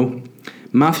 You know,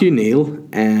 Matthew Neal.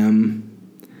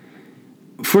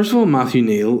 First of all, Matthew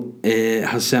Neal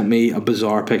has sent me a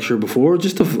bizarre picture before,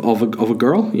 just of a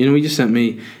girl. You know, he just sent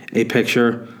me a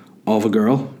picture of a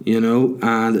girl, you know,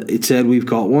 and it said we've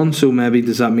got one. So maybe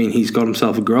does that mean he's got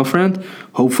himself a girlfriend?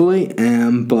 Hopefully.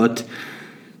 But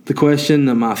the question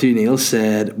that Matthew Neal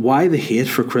said, why the hate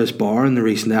for Chris Barr in the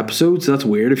recent episodes? That's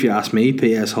weird if you ask me.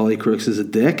 P.S. Holly Crooks is a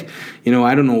dick. You know,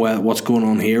 I don't know what's going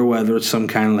on here, whether it's some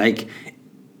kind of like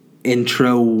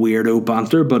intro weirdo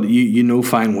banter, but you know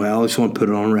fine well, I just want to put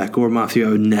it on record, Matthew,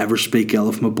 I would never speak ill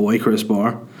of my boy Chris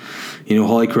Barr. You know,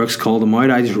 Holly Crooks called him out.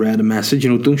 I just read a message.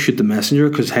 You know, don't shoot the messenger,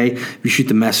 because hey, if you shoot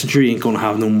the messenger, you ain't going to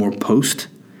have no more post.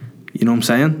 You know what I'm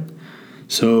saying?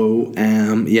 So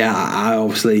yeah, I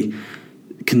obviously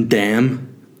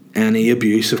condemn any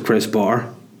abuse of Chris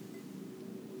Barr.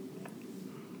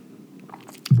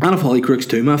 And of Holly Crooks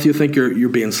too, Matthew. I think you're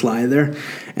being sly there.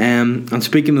 And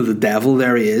speaking of the devil,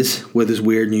 there he is with his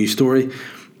weird news story.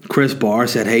 Chris Barr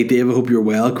said, hey Dave, I hope you're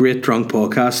well. Great drunk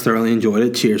podcast, thoroughly enjoyed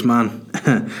it. Cheers, man.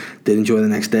 Did enjoy the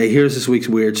next day. Here's this week's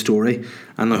weird story,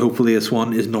 and hopefully this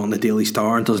one is not on the Daily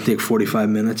Star and doesn't take 45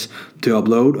 minutes to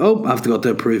upload. Oh, I've got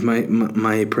to approve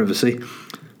my privacy.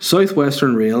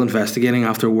 Southwestern Rail investigating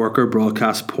after worker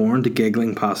broadcast porn to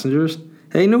giggling passengers.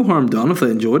 Hey, no harm done if they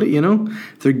enjoyed it, you know.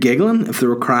 If they're giggling, if they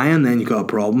were crying, then you got a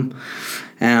problem.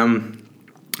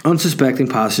 Unsuspecting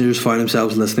passengers found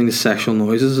themselves listening to sexual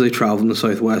noises as they travelled in the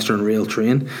Southwestern Rail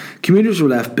train. Commuters were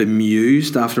left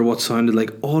bemused after what sounded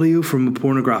like audio from a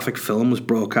pornographic film was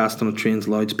broadcast on a train's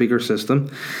loudspeaker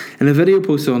system. In a video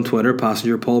posted on Twitter,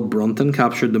 passenger Paul Brunton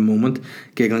captured the moment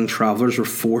giggling travellers were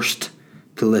forced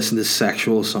to listen to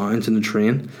sexual sounds in the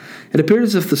train. It appeared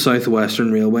as if the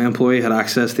Southwestern Railway employee had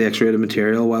accessed the X-rated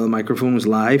material while the microphone was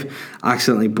live,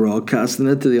 accidentally broadcasting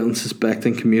it to the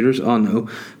unsuspecting commuters. Oh no.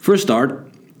 For a start,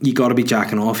 you got to be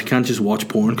jacking off. You can't just watch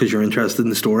porn because you're interested in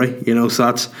the story. You know, so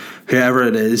that's whoever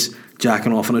it is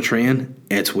jacking off on a train.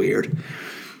 It's weird.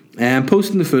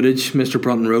 Posting the footage, Mr.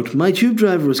 Brunton wrote, my tube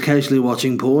driver was casually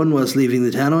watching porn whilst leaving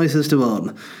the Tannoy system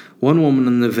on. One woman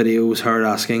in the video was heard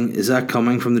asking, is that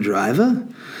coming from the driver?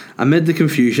 Amid the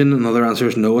confusion, another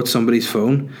answers, no, it's somebody's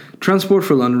phone. Transport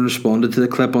for London responded to the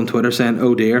clip on Twitter saying,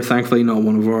 oh dear, thankfully not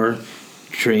one of our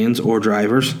trains or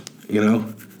drivers. You know,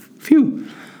 phew.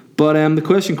 But the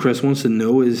question Chris wants to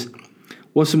know is,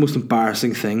 what's the most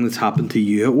embarrassing thing that's happened to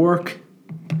you at work?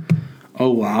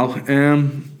 Oh wow.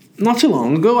 Not too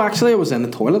long ago, actually, I was in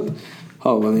the toilet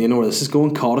Oh, well, you know where this is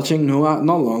going? Cottaging. No,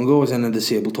 not long ago I was in a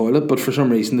disabled toilet, but for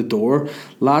some reason the door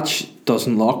latch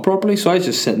doesn't lock properly, so I was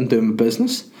just sitting doing my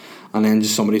business, and then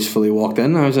just somebody's fully walked in,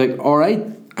 and I was like, alright,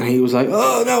 and he was like,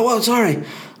 oh no, well, sorry.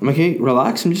 I'm like, hey,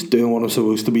 relax, I'm just doing what I'm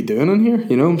supposed to be doing in here,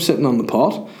 you know, I'm sitting on the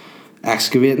pot,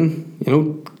 excavating, you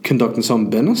know, conducting some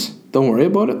business, don't worry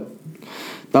about it.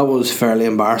 That was fairly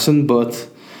embarrassing, but,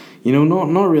 you know,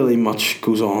 not really much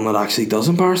goes on that actually does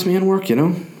embarrass me in work, you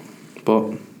know,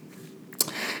 but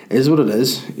it is what it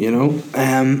is, you know,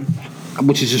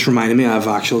 which is just reminding me I have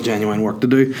actual genuine work to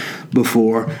do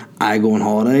before I go on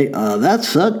holiday. That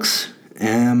sucks.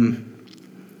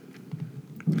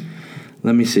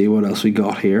 Let me see what else we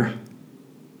got here.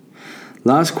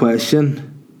 Last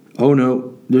question. Oh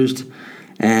no, there's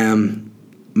my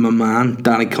man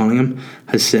Danny Cunningham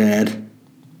has said,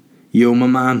 yo my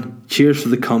man, cheers for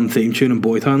the Cum theme tune in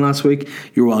Boytown last week.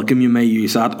 You're welcome. You may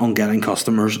use that on getting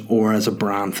customers or as a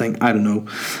brand thing. I don't know.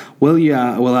 Well,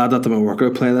 yeah, we'll add that to my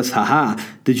workout playlist. Haha.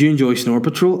 Did you enjoy Snore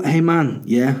Patrol? Hey man,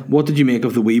 yeah. What did you make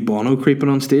of the wee Bono creeping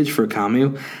on stage for a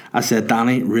cameo? I said,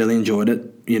 Danny, really enjoyed it.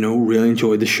 You know, really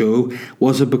enjoyed the show.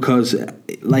 Was it because,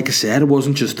 like I said, it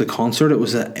wasn't just the concert. It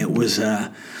was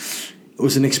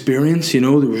an experience, you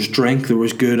know. There was drink, there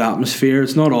was good atmosphere.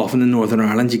 It's not often in Northern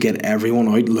Ireland you get everyone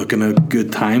out looking a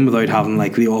good time without having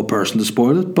like the odd person to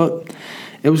spoil it, but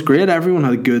it was great. Everyone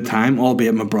had a good time,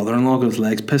 albeit my brother-in-law got his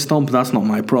legs pissed on, but that's not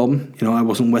my problem. You know, I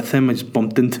wasn't with him, I just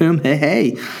bumped into him,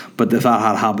 hey. But if that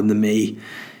had happened to me,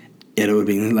 it would have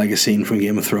been like a scene from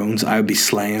Game of Thrones. I would be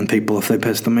slaying people if they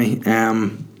pissed on me.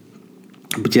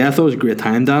 But yeah, I thought it was a great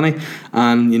time, Danny.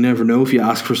 And you never know, if you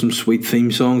ask for some sweet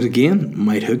theme songs again,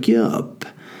 might hook you up.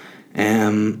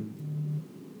 Let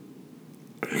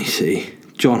me see.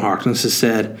 John Harkness has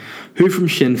said, who from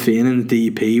Sinn Féin and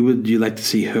the DUP would you like to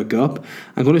see hook up?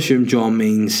 I'm going to assume John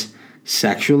means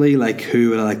sexually, like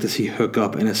who would I like to see hook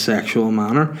up in a sexual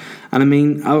manner? And I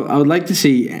mean, I would like to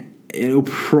see, you know,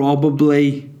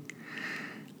 probably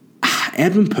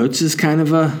Edwin Poots is kind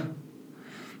of a,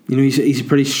 you know, he's a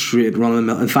pretty straight run of the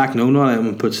mill. In fact, no, not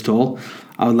Edwin Poots at all.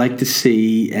 I would like to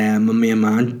see my main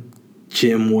man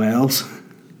Jim Wells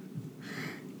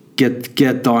get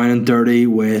down and dirty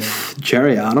with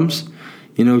Jerry Adams.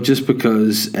 You know, just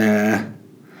because Jerry's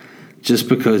just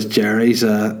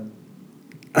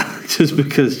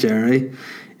because Jerry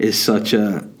is such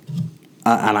an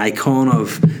icon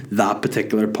of that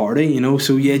particular party, you know.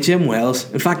 So yeah, Jim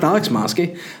Wells. In fact, Alex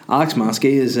Maskey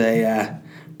is a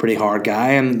pretty hard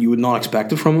guy, and you would not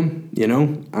expect it from him, you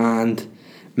know. And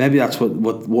maybe that's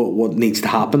what needs to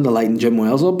happen to lighten Jim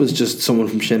Wells up, is just someone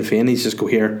from Sinn Féin. He's just go,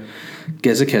 here,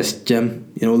 give us a kiss,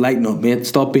 Jim. You know, lighten up, mate.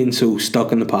 Stop being so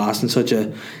stuck in the past and such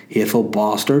a hateful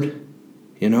bastard,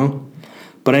 you know.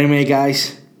 But anyway,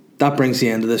 guys, that brings the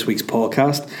end of this week's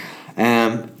podcast.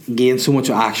 Again, so much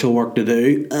actual work to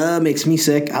do. Makes me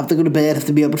sick. I have to go to bed. I have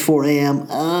to be up at 4 a.m.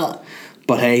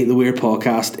 But hey, the Weird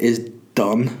Podcast is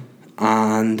done.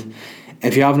 And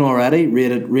if you haven't already,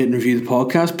 rate and review the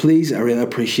podcast, please. I really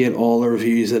appreciate all the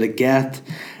reviews that I get.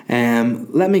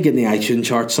 Let me get in the iTunes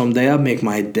chart someday. I'll make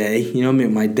my day. You know,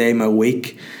 make my day, my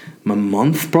week, my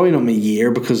month. Probably not my year,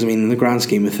 because I mean, in the grand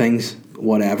scheme of things,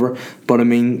 whatever. But I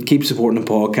mean, keep supporting the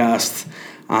podcast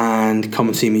and come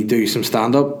and see me do some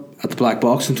stand-up at the Black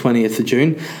Box on 28th of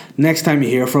June. Next time you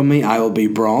hear from me, I will be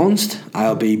bronzed.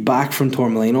 I'll be back from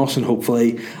Torremolinos, and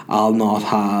hopefully I'll not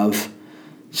have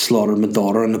slaughtered my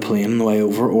daughter on the plane on the way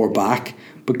over or back.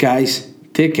 But guys,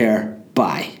 take care.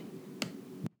 Bye.